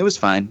 Again, it was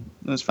fine.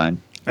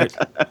 Right.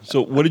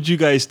 So what did you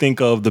guys think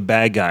of the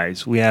bad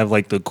guys? We have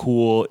like the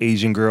cool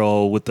Asian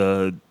girl with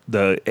the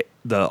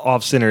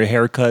off-center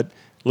haircut.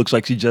 Looks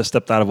like she just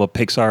stepped out of a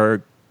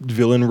Pixar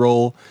villain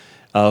role,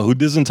 who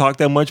doesn't talk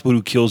that much, but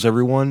who kills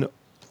everyone.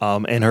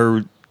 And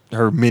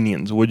her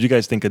minions. What did you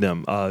guys think of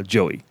them?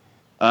 Joey?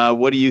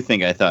 What do you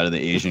think I thought of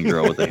the Asian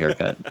girl with the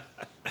haircut?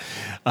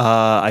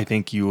 I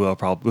think you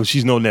probably. Well,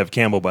 she's no Nev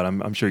Campbell, but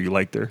I'm sure you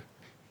liked her.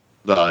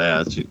 Oh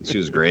yeah, she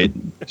was great.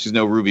 She's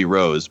no Ruby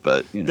Rose,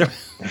 but you know.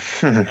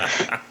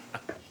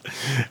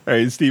 All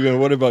right, Steven,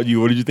 what about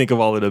you? What did you think of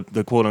all of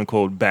the quote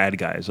unquote bad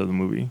guys of the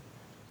movie?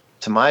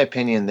 To my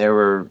opinion, they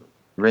were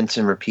rinse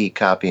and repeat,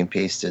 copy and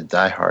pasted,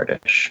 Die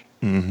Hardish.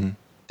 Mm-hmm.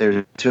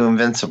 They're too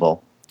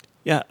invincible.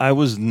 Yeah, I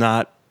was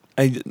not.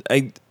 I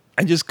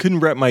just couldn't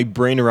wrap my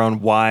brain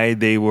around why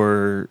they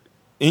were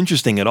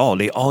interesting at all.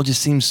 They all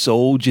just seemed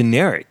so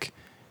generic.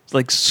 It's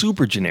like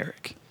super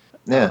generic.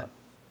 Yeah,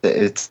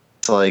 it's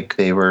like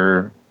they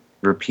were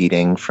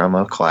repeating from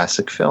a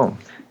classic film.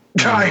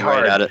 Die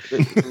Hard.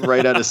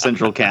 Right out of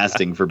central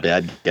casting for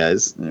bad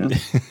guys.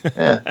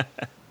 Yeah.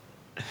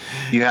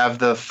 You have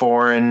the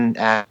foreign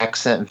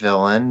accent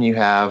villain. You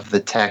have the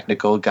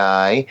technical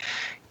girl.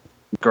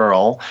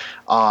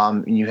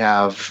 You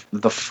have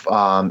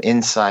the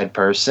inside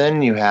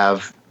person. You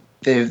have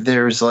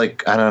there's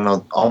like, I don't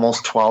know,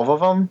 almost 12 of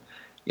them.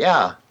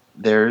 Yeah,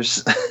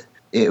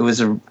 it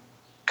was a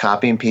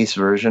copy and paste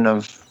version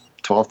of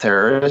 12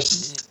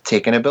 terrorists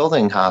taking a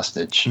building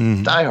hostage.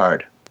 Mm-hmm. Die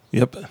Hard.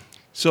 Yep.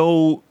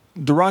 So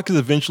The Rock is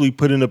eventually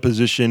put in a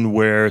position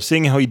where,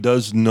 seeing how he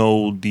does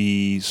know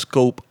the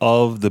scope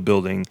of the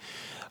building,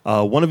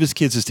 one of his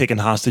kids is taken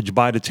hostage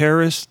by the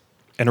terrorists,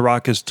 and The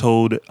Rock is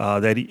told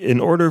that in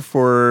order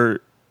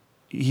for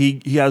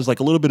he has like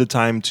a little bit of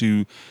time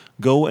to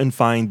go and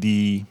find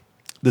the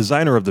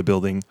designer of the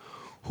building,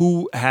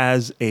 who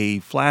has a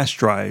flash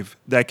drive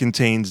that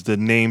contains the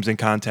names and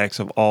contacts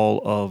of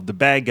all of the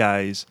bad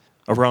guys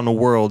around the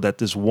world that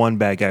this one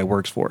bad guy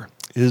works for.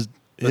 Was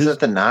it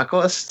the knock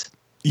list?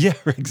 Yeah,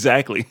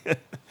 exactly.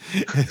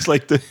 It's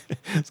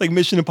like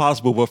Mission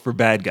Impossible, but for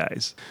bad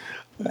guys.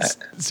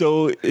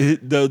 So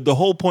the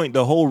whole point,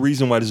 the whole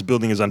reason why this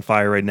building is on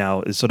fire right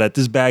now is so that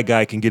this bad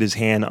guy can get his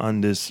hand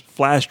on this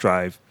flash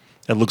drive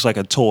that looks like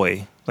a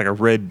toy, like a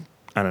red,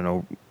 I don't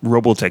know,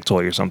 Robotech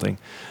toy or something,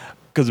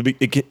 because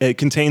it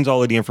contains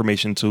all of the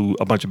information to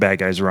a bunch of bad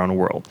guys around the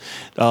world.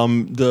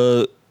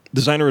 The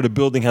designer of the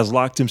building has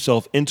locked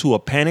himself into a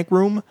panic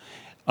room.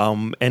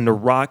 And The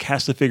Rock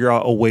has to figure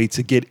out a way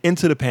to get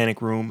into the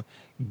panic room,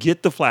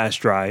 get the flash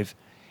drive,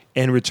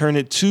 and return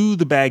it to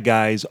the bad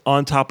guys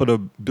on top of the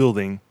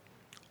building,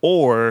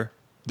 or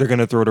they're going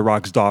to throw The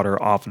Rock's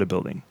daughter off of the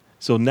building.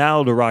 So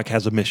now The Rock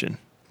has a mission.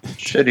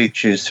 Should he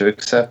choose to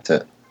accept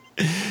it?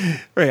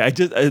 Right.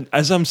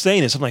 As I'm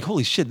saying this, I'm like,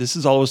 holy shit, this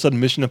is all of a sudden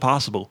Mission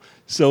Impossible.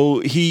 So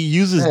he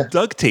uses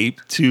duct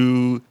tape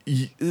to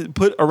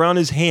put around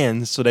his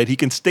hands so that he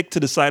can stick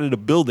to the side of the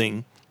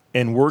building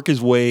and work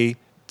his way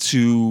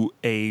to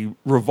a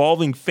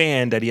revolving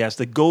fan that he has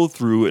to go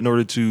through in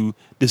order to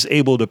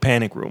disable the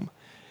panic room.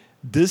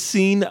 This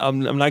scene, I'm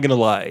not gonna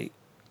lie,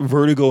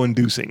 vertigo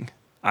inducing.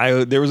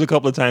 There was a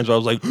couple of times where I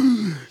was like,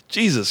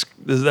 Jesus,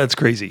 that's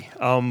crazy.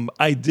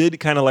 I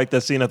did kind of like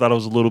that scene. I thought it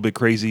was a little bit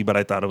crazy, but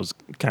I thought it was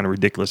kind of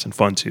ridiculous and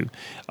fun too.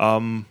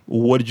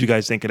 What did you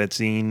guys think of that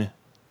scene,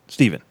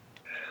 Steven?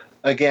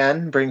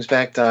 Again, brings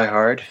back Die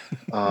Hard.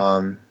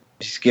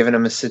 He's given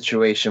him a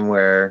situation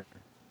where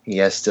he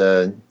has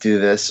to do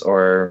this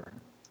or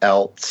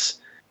else.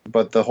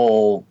 But the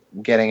whole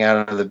getting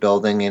out of the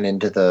building and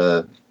into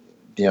the,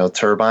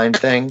 turbine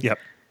thing. Yep.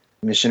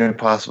 Mission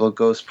Impossible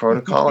Ghost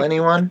Protocol,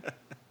 anyone?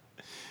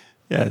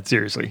 Yeah,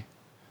 seriously.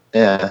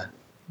 Yeah.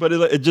 But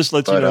it just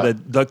lets you know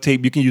that duct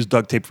tape, you can use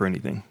duct tape for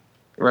anything.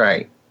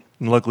 Right.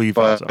 And luckily you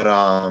found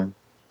some.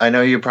 I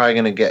know you're probably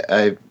going to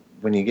get,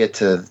 when you get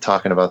to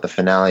talking about the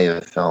finale of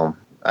the film,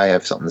 I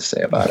have something to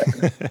say about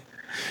it.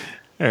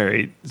 All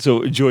right.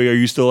 So, Joey, are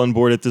you still on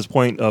board at this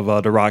point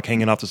of The Rock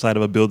hanging off the side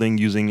of a building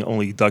using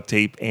only duct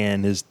tape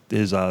and his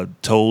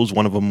toes,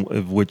 one of them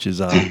of which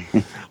isn't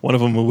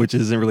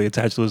really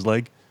attached to his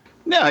leg?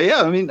 No,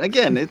 yeah. I mean,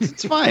 again,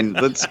 it's fine.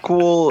 That's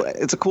cool.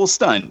 It's a cool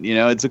stunt.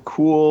 It's a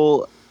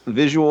cool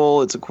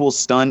visual. It's a cool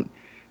stunt.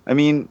 I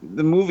mean,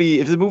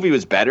 if the movie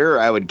was better,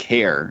 I would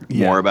care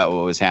more about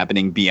what was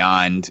happening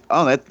beyond,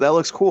 that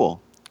looks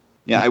cool.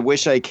 Yeah, I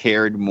wish I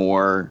cared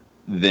more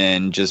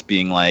than just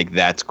being like,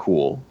 that's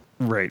cool.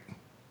 Right.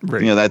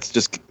 That's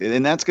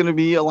going to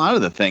be a lot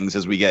of the things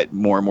as we get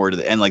more and more to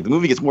the end. Like the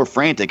movie gets more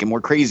frantic and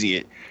more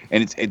crazy,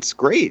 and it's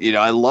great.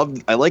 I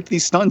like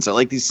these stunts, I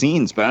like these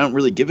scenes, but I don't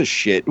really give a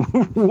shit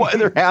why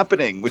they're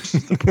happening, which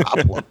is the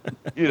problem.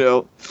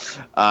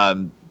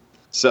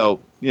 So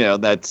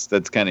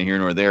that's kind of here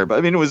nor there. But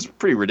I mean, it was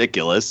pretty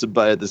ridiculous.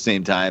 But at the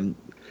same time,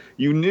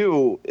 you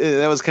knew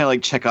that was kind of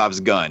like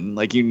Chekhov's gun.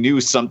 Like you knew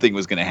something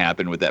was going to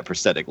happen with that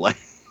prosthetic leg.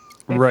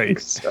 Right.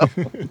 So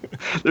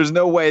there's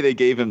no way they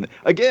gave him,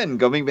 again,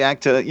 going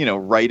back to,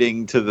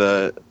 writing to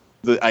the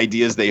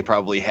ideas they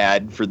probably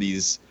had for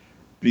these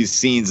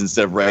scenes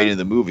instead of writing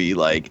the movie.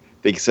 Like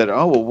they said,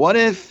 oh, well, what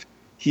if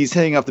he's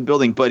heading off the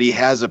building, but he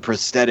has a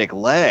prosthetic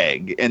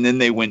leg? And then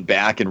they went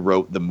back and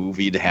wrote the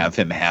movie to have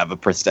him have a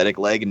prosthetic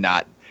leg.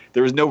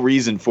 There was no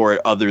reason for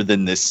it other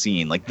than this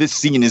scene. Like this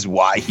scene is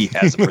why he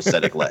has a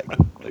prosthetic leg.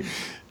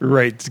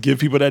 Right. To give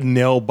people that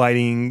nail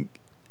biting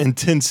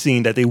intense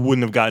scene that they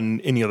wouldn't have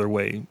gotten any other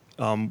way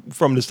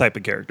from this type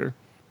of character.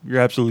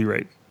 You're absolutely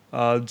right.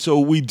 So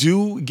we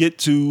do get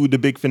to the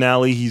big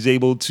finale. He's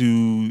able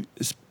to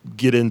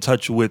get in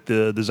touch with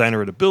the designer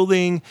of the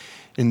building,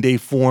 and they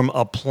form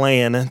a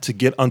plan to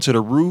get onto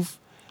the roof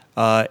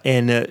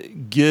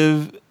and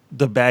give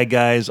the bad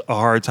guys a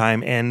hard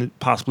time and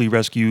possibly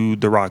rescue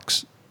The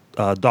Rock's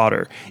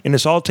daughter. And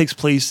this all takes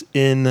place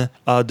in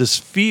the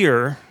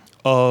sphere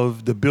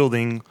of the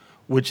building,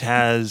 which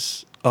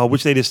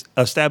they just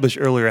established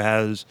earlier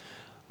has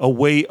a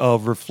way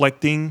of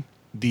reflecting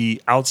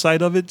the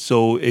outside of it.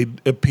 So it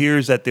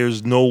appears that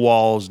there's no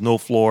walls, no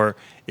floor.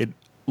 It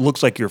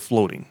looks like you're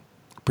floating,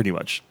 pretty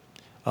much.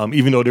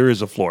 Even though there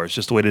is a floor, it's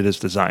just the way that it's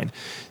designed.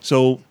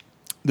 So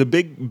the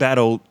big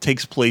battle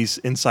takes place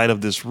inside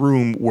of this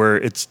room where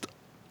it's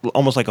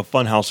almost like a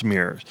funhouse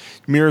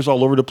mirrors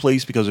all over the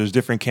place because there's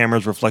different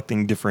cameras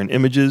reflecting different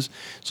images.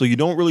 So you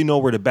don't really know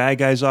where the bad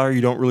guys are.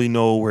 You don't really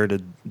know where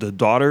the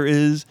daughter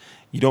is.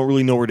 You don't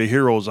really know where the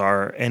heroes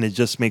are. And it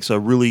just makes a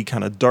really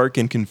kind of dark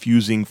and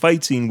confusing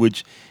fight scene,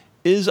 which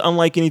is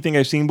unlike anything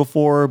I've seen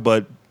before,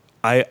 but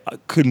I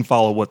couldn't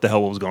follow what the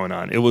hell was going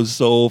on. It was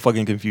so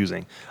fucking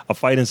confusing. A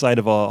fight inside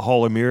of a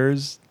hall of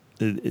mirrors,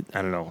 I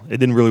don't know. It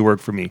didn't really work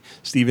for me.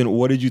 Steven,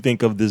 what did you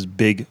think of this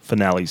big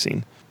finale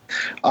scene?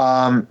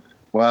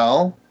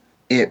 Well,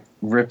 it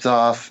ripped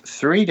off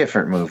 3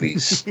 different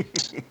movies.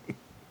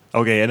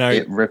 Okay, and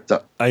it ripped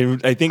up.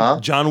 I think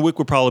John Wick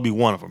would probably be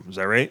one of them. Is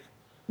that right?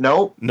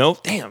 Nope.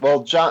 Damn.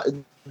 Well,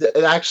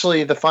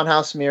 actually, the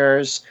Funhouse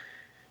mirrors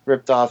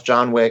ripped off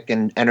John Wick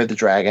and Enter the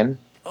Dragon.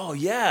 Oh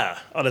yeah.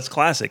 Oh, that's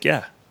classic.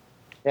 Yeah.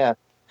 Yeah.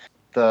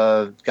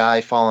 The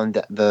guy falling.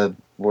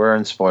 We're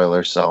in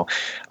spoilers, so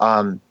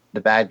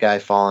the bad guy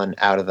falling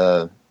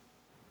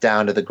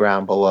down to the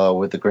ground below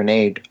with the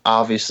grenade.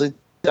 Obviously,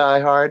 Die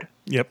Hard.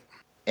 Yep.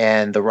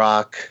 And The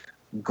Rock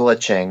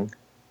glitching,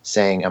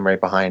 saying, "I'm right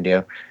behind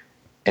you,"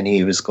 and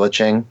he was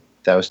glitching.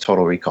 That was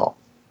Total Recall.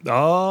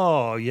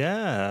 Oh,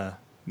 yeah.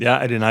 Yeah,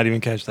 I did not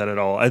even catch that at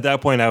all. At that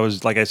point, I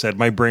was, like I said,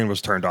 my brain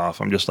was turned off.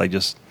 I'm just like,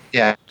 just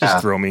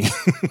throw me.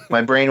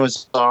 My brain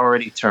was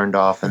already turned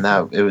off, and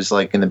it was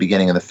like in the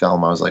beginning of the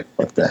film, I was like,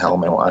 what the hell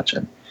am I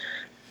watching?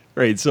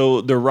 Right,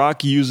 so The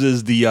Rock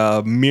uses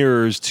the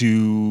mirrors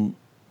to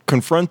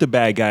confront the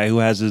bad guy who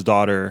has his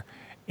daughter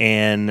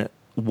and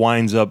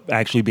winds up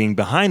actually being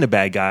behind the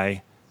bad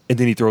guy, and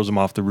then he throws him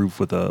off the roof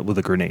with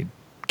a grenade,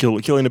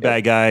 killing the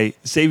bad guy,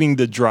 saving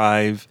the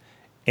drive,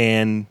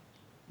 and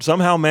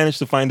somehow managed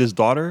to find his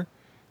daughter,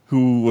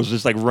 who was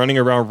just like running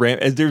around.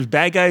 There's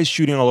bad guys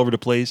shooting all over the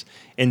place,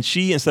 and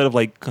she, instead of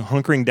like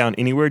hunkering down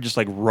anywhere, just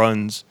like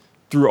runs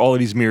through all of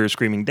these mirrors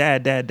screaming,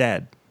 "Dad, Dad,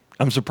 Dad."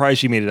 I'm surprised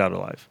she made it out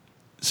alive.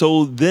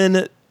 So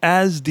then,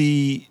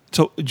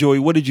 Joey,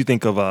 what did you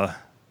think of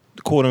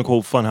quote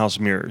unquote funhouse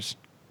mirrors?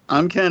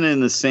 I'm kind of in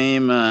the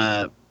same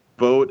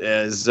boat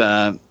as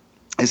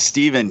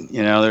Steven.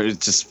 You know,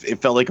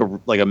 it felt like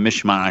a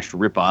mishmash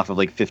rip off of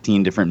like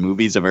 15 different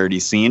movies I've already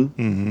seen.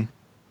 Mm-hmm.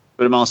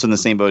 But I'm also in the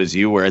same boat as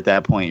you, where at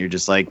that point you're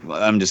just like,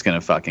 I'm just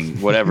gonna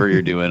fucking whatever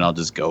you're doing, I'll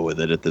just go with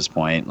it at this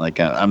point. Like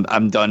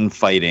I'm done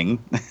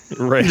fighting.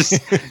 Right.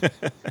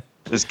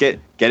 just get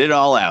it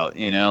all out.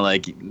 You know,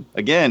 like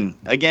again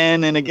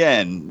and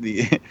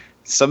again.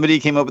 Somebody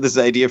came up with this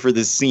idea for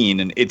this scene,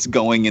 and it's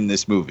going in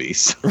this movie.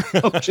 So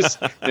just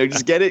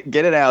get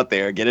it out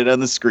there, get it on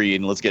the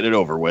screen. Let's get it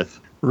over with.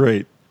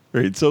 Right.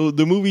 So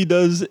the movie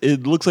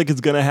it looks like it's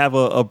going to have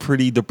a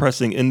pretty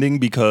depressing ending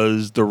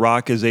because The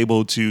Rock is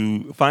able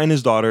to find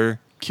his daughter,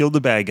 kill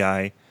the bad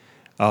guy.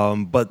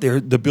 But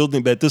the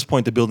building, at this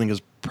point, the building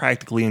is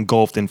practically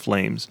engulfed in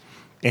flames.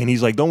 And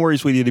he's like, "Don't worry,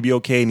 sweetie, it'll be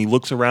okay." And he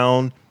looks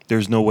around.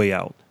 There's no way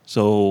out.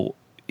 So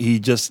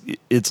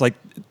it's like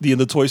the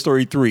end of Toy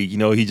Story 3. You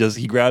know,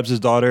 he grabs his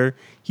daughter.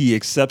 He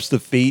accepts the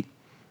fate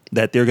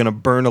that they're going to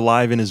burn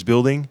alive in his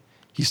building.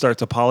 He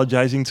starts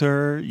apologizing to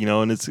her, you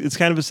know, and it's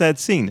kind of a sad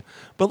scene.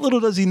 But little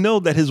does he know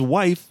that his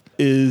wife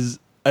is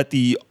at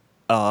the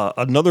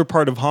another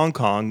part of Hong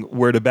Kong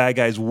where the bad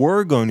guys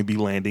were going to be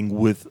landing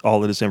with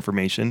all of this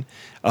information,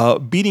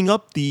 beating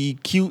up the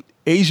cute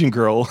Asian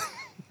girl,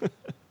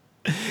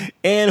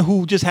 and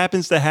who just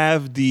happens to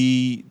have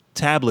the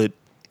tablet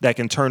that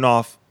can turn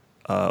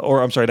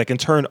that can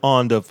turn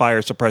on the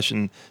fire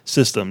suppression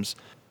systems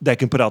that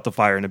can put out the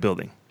fire in the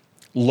building.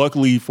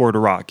 Luckily for The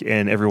Rock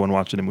and everyone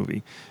watching the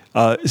movie.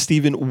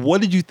 Steven,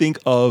 what did you think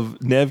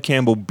of Neve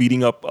Campbell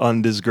beating up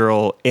on this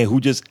girl and who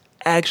just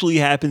actually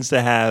happens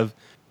to have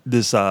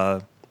this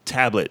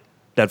tablet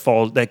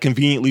that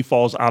conveniently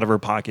falls out of her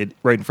pocket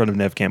right in front of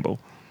Neve Campbell?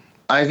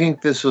 I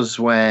think this was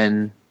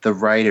when the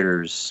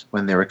writers,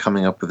 when they were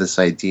coming up with this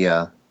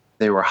idea,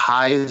 they were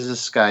high as a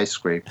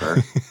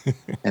skyscraper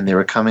and they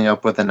were coming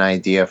up with an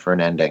idea for an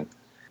ending.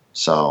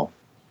 So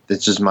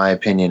that's just my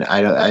opinion.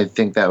 I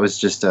think that was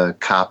just a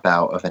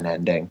cop-out of an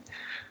ending.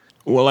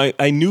 Well,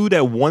 I knew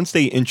that once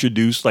they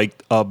introduced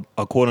like a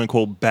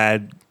quote-unquote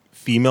bad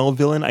female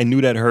villain, I knew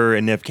that her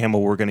and Neve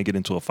Campbell were going to get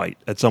into a fight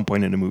at some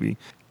point in the movie.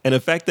 And the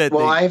fact that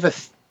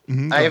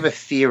I have a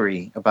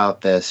theory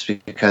about this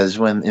because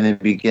when in the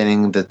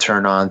beginning the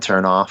turn on,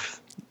 turn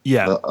off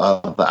the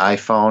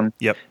iPhone,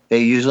 they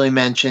usually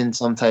mention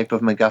some type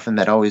of MacGuffin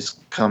that always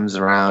comes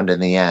around in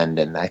the end.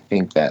 And I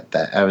think that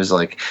I was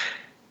like,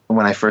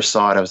 when I first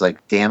saw it, I was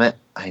like, damn it,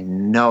 I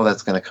know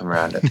that's going to come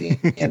around at the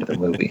end of the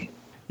movie.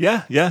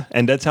 Yeah.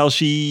 And that's how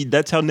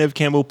Neve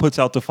Campbell puts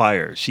out the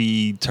fire.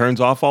 She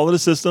turns off all of the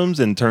systems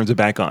and turns it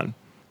back on.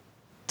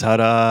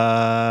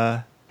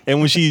 Ta-da. And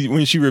when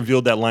she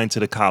revealed that line to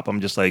the cop,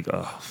 I'm just like,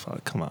 oh,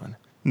 fuck, come on.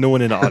 No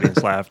one in the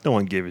audience laughed. No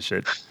one gave a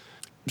shit.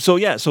 So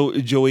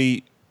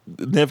Joey,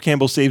 Neve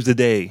Campbell saves the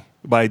day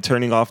by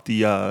turning off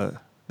the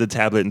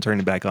tablet and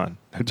turning it back on.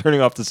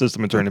 Turning off the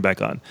system and turning it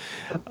back on.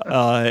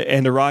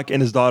 And The Rock and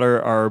his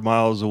daughter are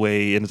miles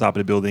away in the top of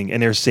the building,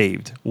 and they're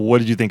saved. What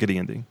did you think of the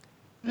ending?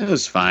 It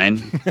was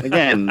fine.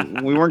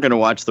 Again, we weren't going to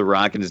watch The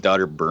Rock and his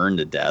daughter burn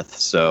to death,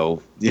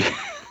 so...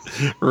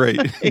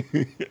 Right.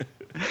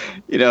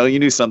 You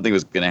knew something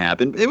was going to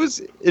happen. It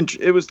was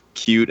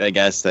cute, I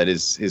guess, that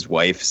his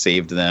wife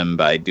saved them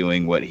by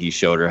doing what he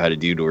showed her how to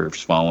do to her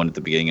phone at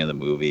the beginning of the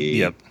movie.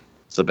 Yep.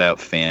 It's about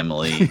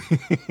family.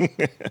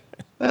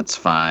 That's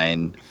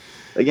fine.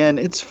 Again,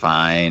 it's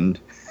fine.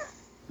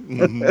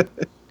 Mm-hmm.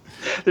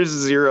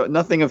 There's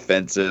nothing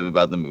offensive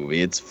about the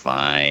movie. It's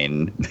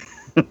fine.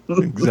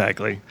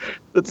 Exactly.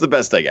 That's the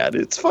best I got.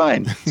 It's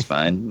fine. It's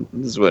fine.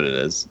 This is what it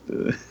is.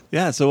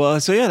 Yeah. So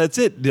that's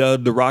it.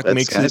 The Rock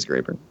makes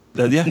skyscraper.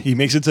 He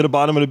makes it to the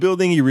bottom of the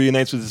building. He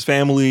reunites with his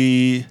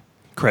family.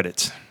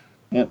 Credits.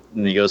 Yep.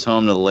 And he goes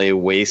home to lay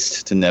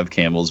waste to Neve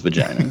Campbell's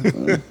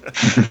vagina.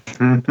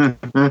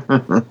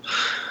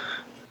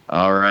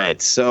 All right.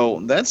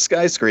 So that's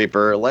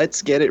Skyscraper.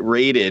 Let's get it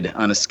rated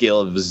on a scale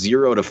of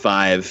 0 to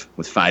 5,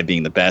 with 5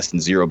 being the best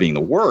and 0 being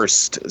the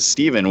worst.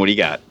 Steven, what do you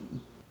got?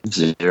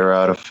 0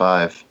 out of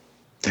 5.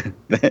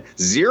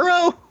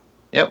 0?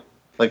 Yep.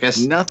 Like I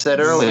said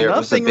earlier, it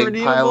was a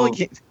big pile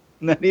of...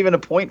 Not even a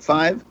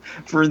 0.5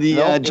 for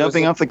the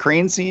jumping off the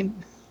crane scene?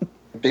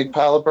 Big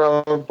pile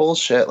of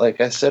bullshit,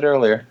 like I said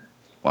earlier.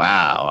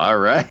 Wow. All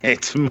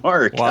right.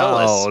 Mark.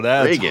 Wow,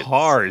 that's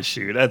harsh,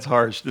 dude. That's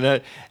harsh.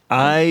 There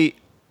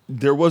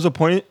was a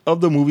point of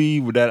the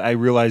movie that I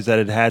realized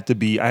that I had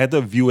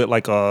to view it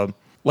like a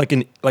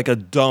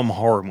dumb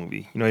horror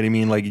movie. You know what I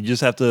mean? Like, you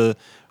just have to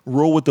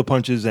roll with the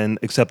punches and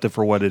accept it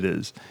for what it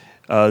is.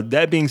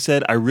 That being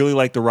said, I really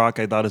liked The Rock.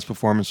 I thought his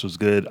performance was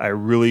good. I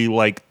really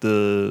liked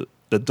the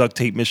duct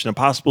tape Mission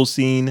Impossible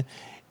scene,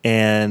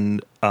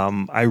 and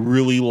I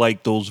really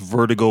like those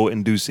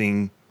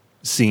vertigo-inducing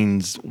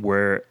scenes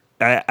where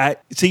I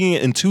seeing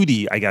it in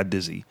 2D, I got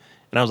dizzy,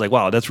 and I was like,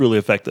 wow, that's really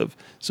effective.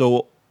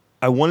 So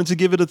I wanted to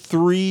give it a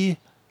 3,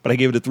 but I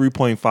gave it a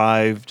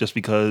 3.5 just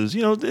because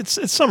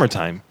it's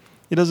summertime.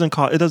 It doesn't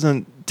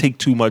take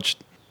too much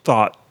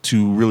thought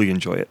to really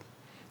enjoy it.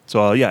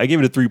 So I gave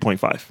it a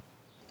 3.5.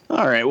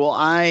 All right. Well,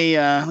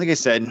 like I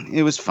said,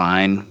 it was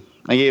fine.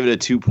 I gave it a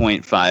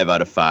 2.5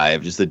 out of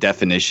 5. Just the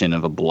definition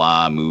of a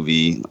blah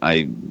movie.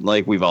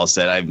 Like we've all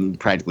said, I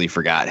practically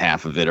forgot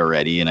half of it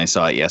already, and I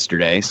saw it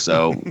yesterday.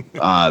 So, if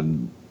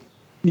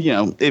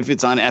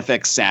it's on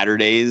FX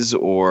Saturdays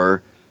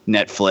or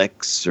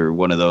Netflix or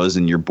one of those,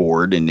 and you're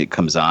bored and it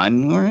comes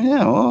on,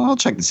 I'll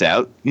check this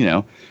out.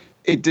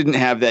 It didn't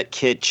have that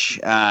kitsch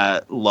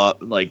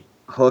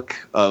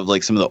hook of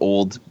like some of the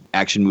old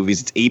action movies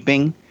it's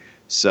aping.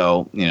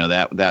 So,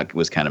 that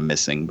was kind of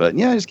missing. But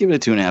yeah, I just give it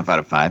a 2.5 out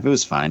of 5. It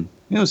was fine.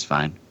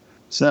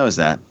 So that was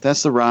that.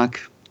 That's The Rock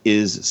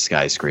is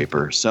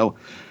Skyscraper. So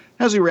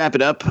as we wrap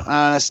it up,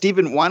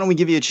 Steven, why don't we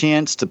give you a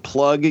chance to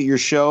plug your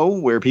show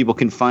where people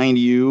can find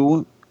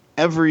you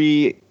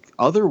every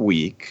other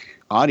week,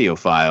 audio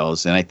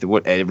files, and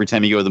every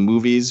time you go to the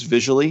movies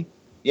visually?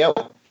 Yep.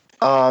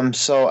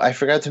 So I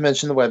forgot to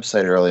mention the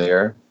website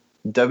earlier,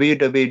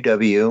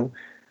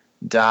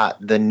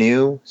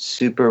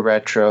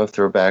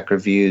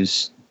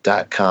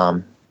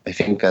 www.thenewsuperretrothrowbackreviews.com. I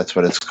think that's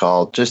what it's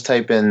called. Just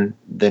type in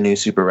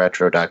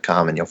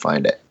thenewsuperretro.com and you'll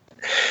find it.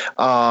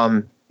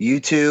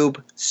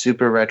 YouTube,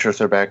 Super Retro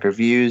Throwback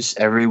Reviews.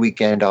 Every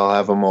weekend I'll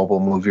have a mobile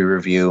movie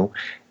review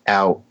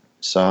out.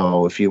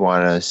 So if you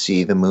want to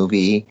see the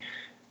movie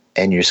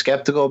and you're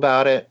skeptical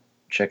about it,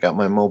 check out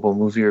my mobile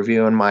movie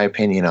review and my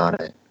opinion on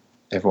it.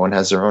 Everyone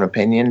has their own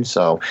opinion,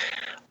 so...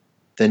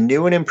 The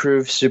new and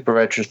improved Super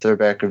Retro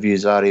Throwback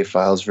Reviews audio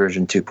files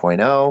version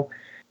 2.0.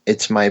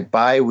 It's my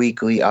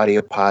bi-weekly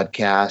audio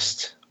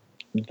podcast.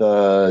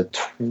 The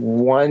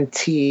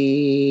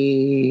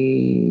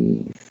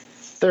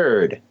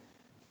 23rd.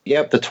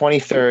 Yep, the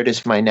 23rd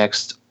is my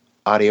next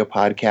audio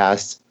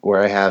podcast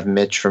where I have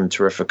Mitch from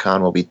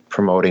Terrificon. We'll be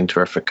promoting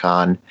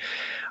Terrificon.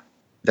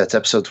 That's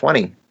episode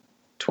 20.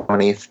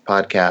 20th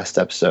podcast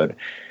episode.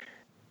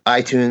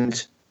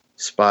 iTunes,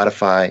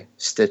 Spotify,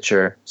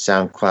 Stitcher,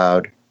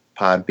 SoundCloud,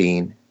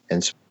 Podbean,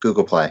 and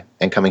Google Play,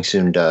 and coming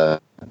soon to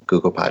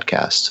Google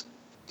Podcast.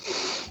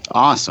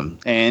 Awesome.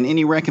 And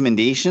any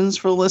recommendations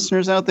for the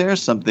listeners out there?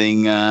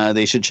 Something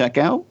they should check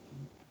out?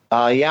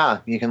 Yeah,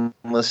 you can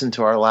listen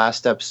to our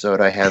last episode.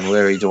 I had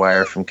Larry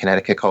Dwyer from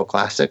Connecticut Cult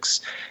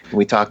Classics.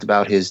 We talked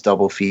about his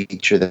double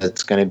feature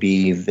that's going to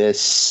be this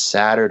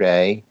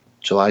Saturday,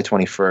 July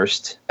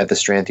 21st, at the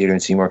Strand Theater in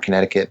Seymour,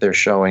 Connecticut. They're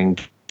showing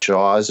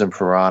Jaws and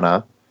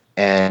Piranha,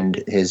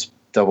 and his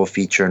double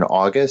feature in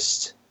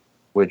August,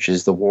 which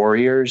is The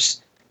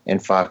Warriors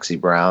and Foxy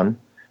Brown.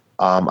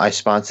 I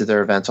sponsor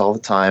their events all the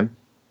time,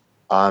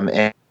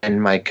 and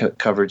my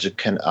coverage of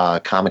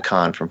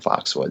Comic-Con from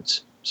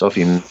Foxwoods. So if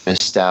you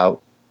missed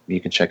out, you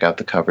can check out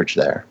the coverage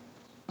there.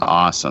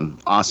 Awesome.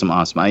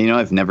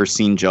 I've never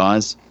seen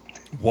Jaws.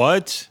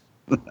 What?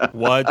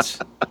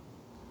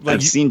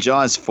 I've seen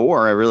Jaws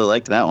 4. I really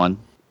liked that one.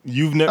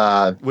 You've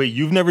never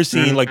you've never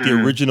seen like the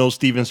original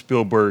Steven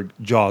Spielberg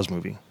Jaws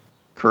movie?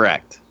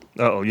 Correct.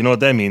 Oh, you know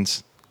what that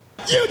means?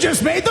 You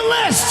just made the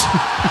list!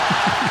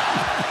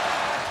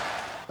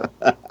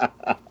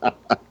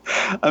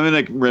 I'm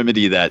going to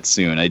remedy that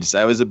soon. I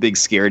was a big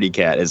scaredy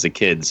cat as a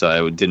kid, so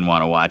I didn't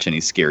want to watch any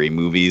scary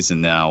movies,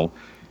 and I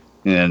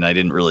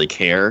didn't really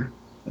care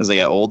as I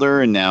got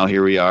older, and now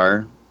here we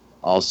are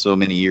also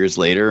many years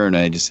later, and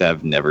I just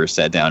have never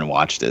sat down and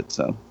watched it.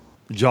 So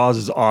Jaws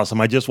is awesome.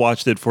 I just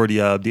watched it for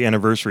the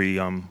anniversary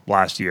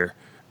last year.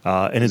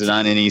 And is it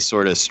on any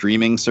sort of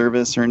streaming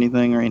service or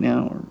anything right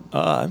now?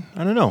 I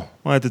don't know.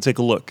 I'll have to take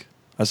a look.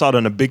 I saw it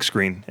on a big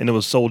screen, and it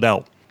was sold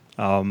out.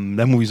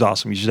 That movie's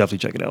awesome. You should definitely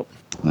check it out.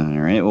 All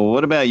right. Well,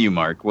 what about you,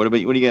 Mark? What do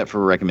you got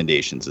for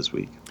recommendations this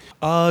week?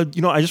 I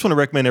just want to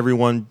recommend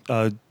everyone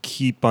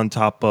keep on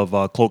top of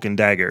Cloak and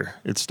Dagger.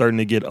 It's starting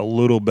to get a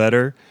little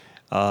better.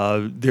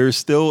 There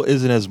still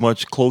isn't as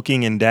much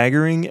cloaking and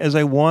daggering as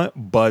I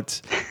want,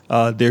 but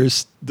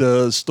there's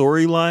the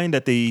storyline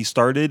that they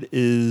started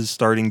is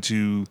starting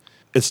to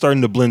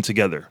blend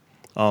together,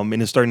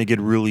 and it's starting to get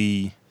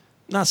really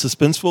not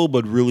suspenseful,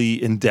 but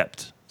really in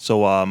depth.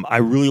 So I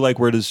really like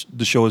where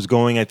the show is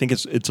going. I think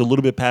it's a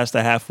little bit past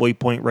the halfway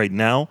point right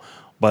now,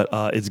 but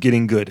it's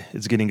getting good.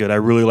 It's getting good. I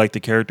really like the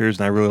characters,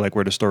 and I really like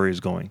where the story is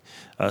going,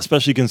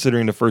 especially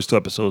considering the first 2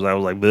 episodes. I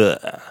was like,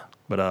 bleh.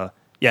 But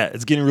yeah,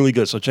 it's getting really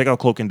good. So check out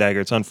Cloak and Dagger.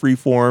 It's on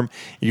Freeform.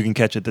 You can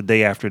catch it the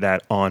day after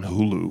that on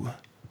Hulu.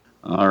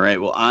 All right.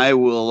 Well, I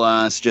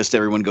will suggest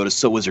everyone go to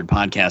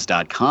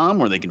SoWizardPodcast.com,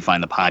 where they can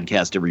find the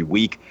podcast every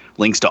week.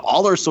 Links to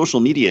all our social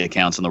media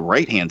accounts on the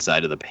right-hand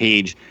side of the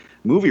page.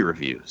 Movie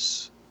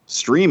reviews,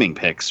 streaming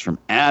picks from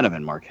Adam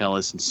and Mark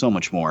Ellis, and so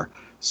much more.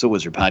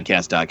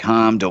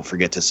 SoWizardPodcast.com. Don't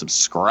forget to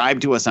subscribe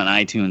to us on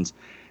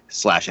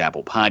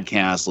iTunes/Apple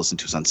Podcasts. Listen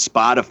to us on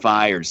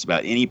Spotify or just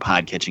about any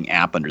podcatching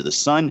app under the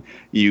sun.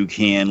 You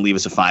can leave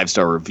us a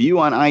 5-star review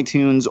on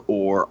iTunes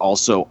or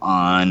also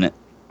on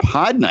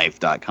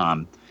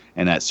podknife.com,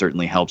 and that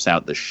certainly helps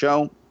out the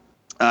show.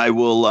 I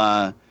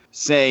will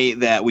say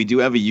that we do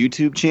have a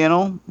YouTube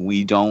channel.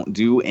 We don't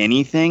do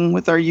anything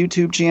with our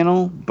YouTube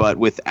channel, but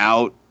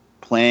without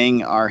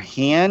playing our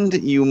hand,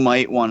 you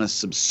might want to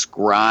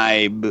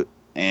subscribe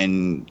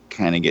and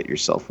kind of get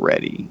yourself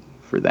ready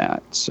for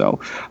that. So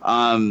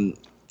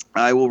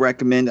I will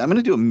recommend, I'm going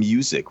to do a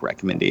music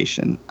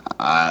recommendation.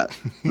 One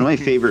of my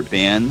favorite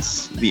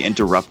bands, The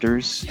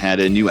Interrupters, had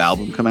a new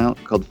album come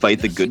out called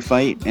Fight the Good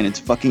Fight, and it's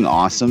fucking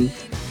awesome,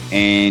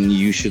 and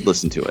you should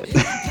listen to it.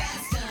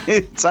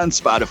 It's on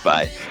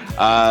Spotify.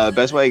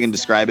 Best way I can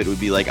describe it would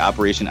be like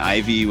Operation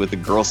Ivy with a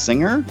girl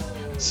singer.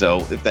 So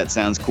if that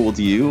sounds cool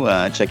to you,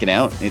 check it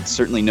out. It's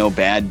certainly no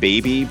Bad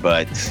Baby,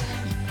 but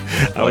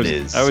I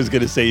was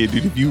going to say,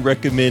 dude, if you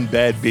recommend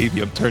Bad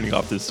Baby, I'm turning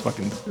off this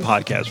fucking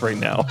podcast right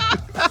now.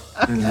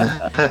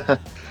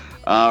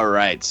 All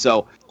right.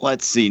 So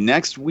let's see.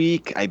 Next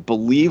week, I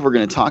believe we're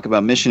going to talk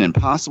about Mission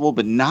Impossible,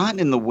 but not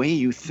in the way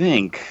you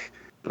think.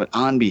 But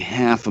on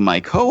behalf of my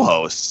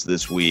co-hosts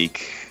this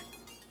week,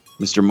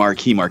 Mr.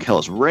 Marquis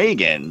Marcellus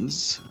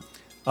Reagans.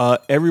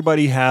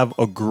 Everybody have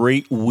a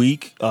great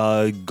week.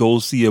 Go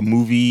see a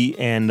movie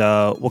and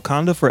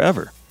Wakanda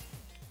Forever.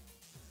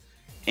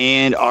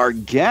 And our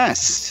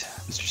guest,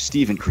 Mr.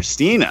 Stephen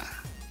Christina.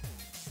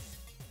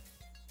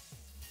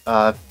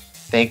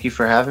 Thank you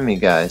for having me,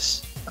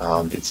 guys.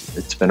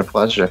 It's been a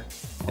pleasure.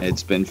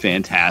 It's been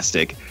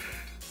fantastic.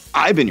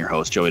 I've been your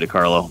host, Joey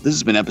DiCarlo. This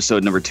has been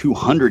episode number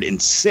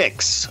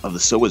 206 of the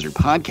So Wizard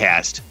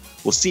podcast.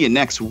 We'll see you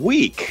next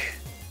week.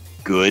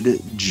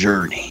 Good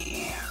journey.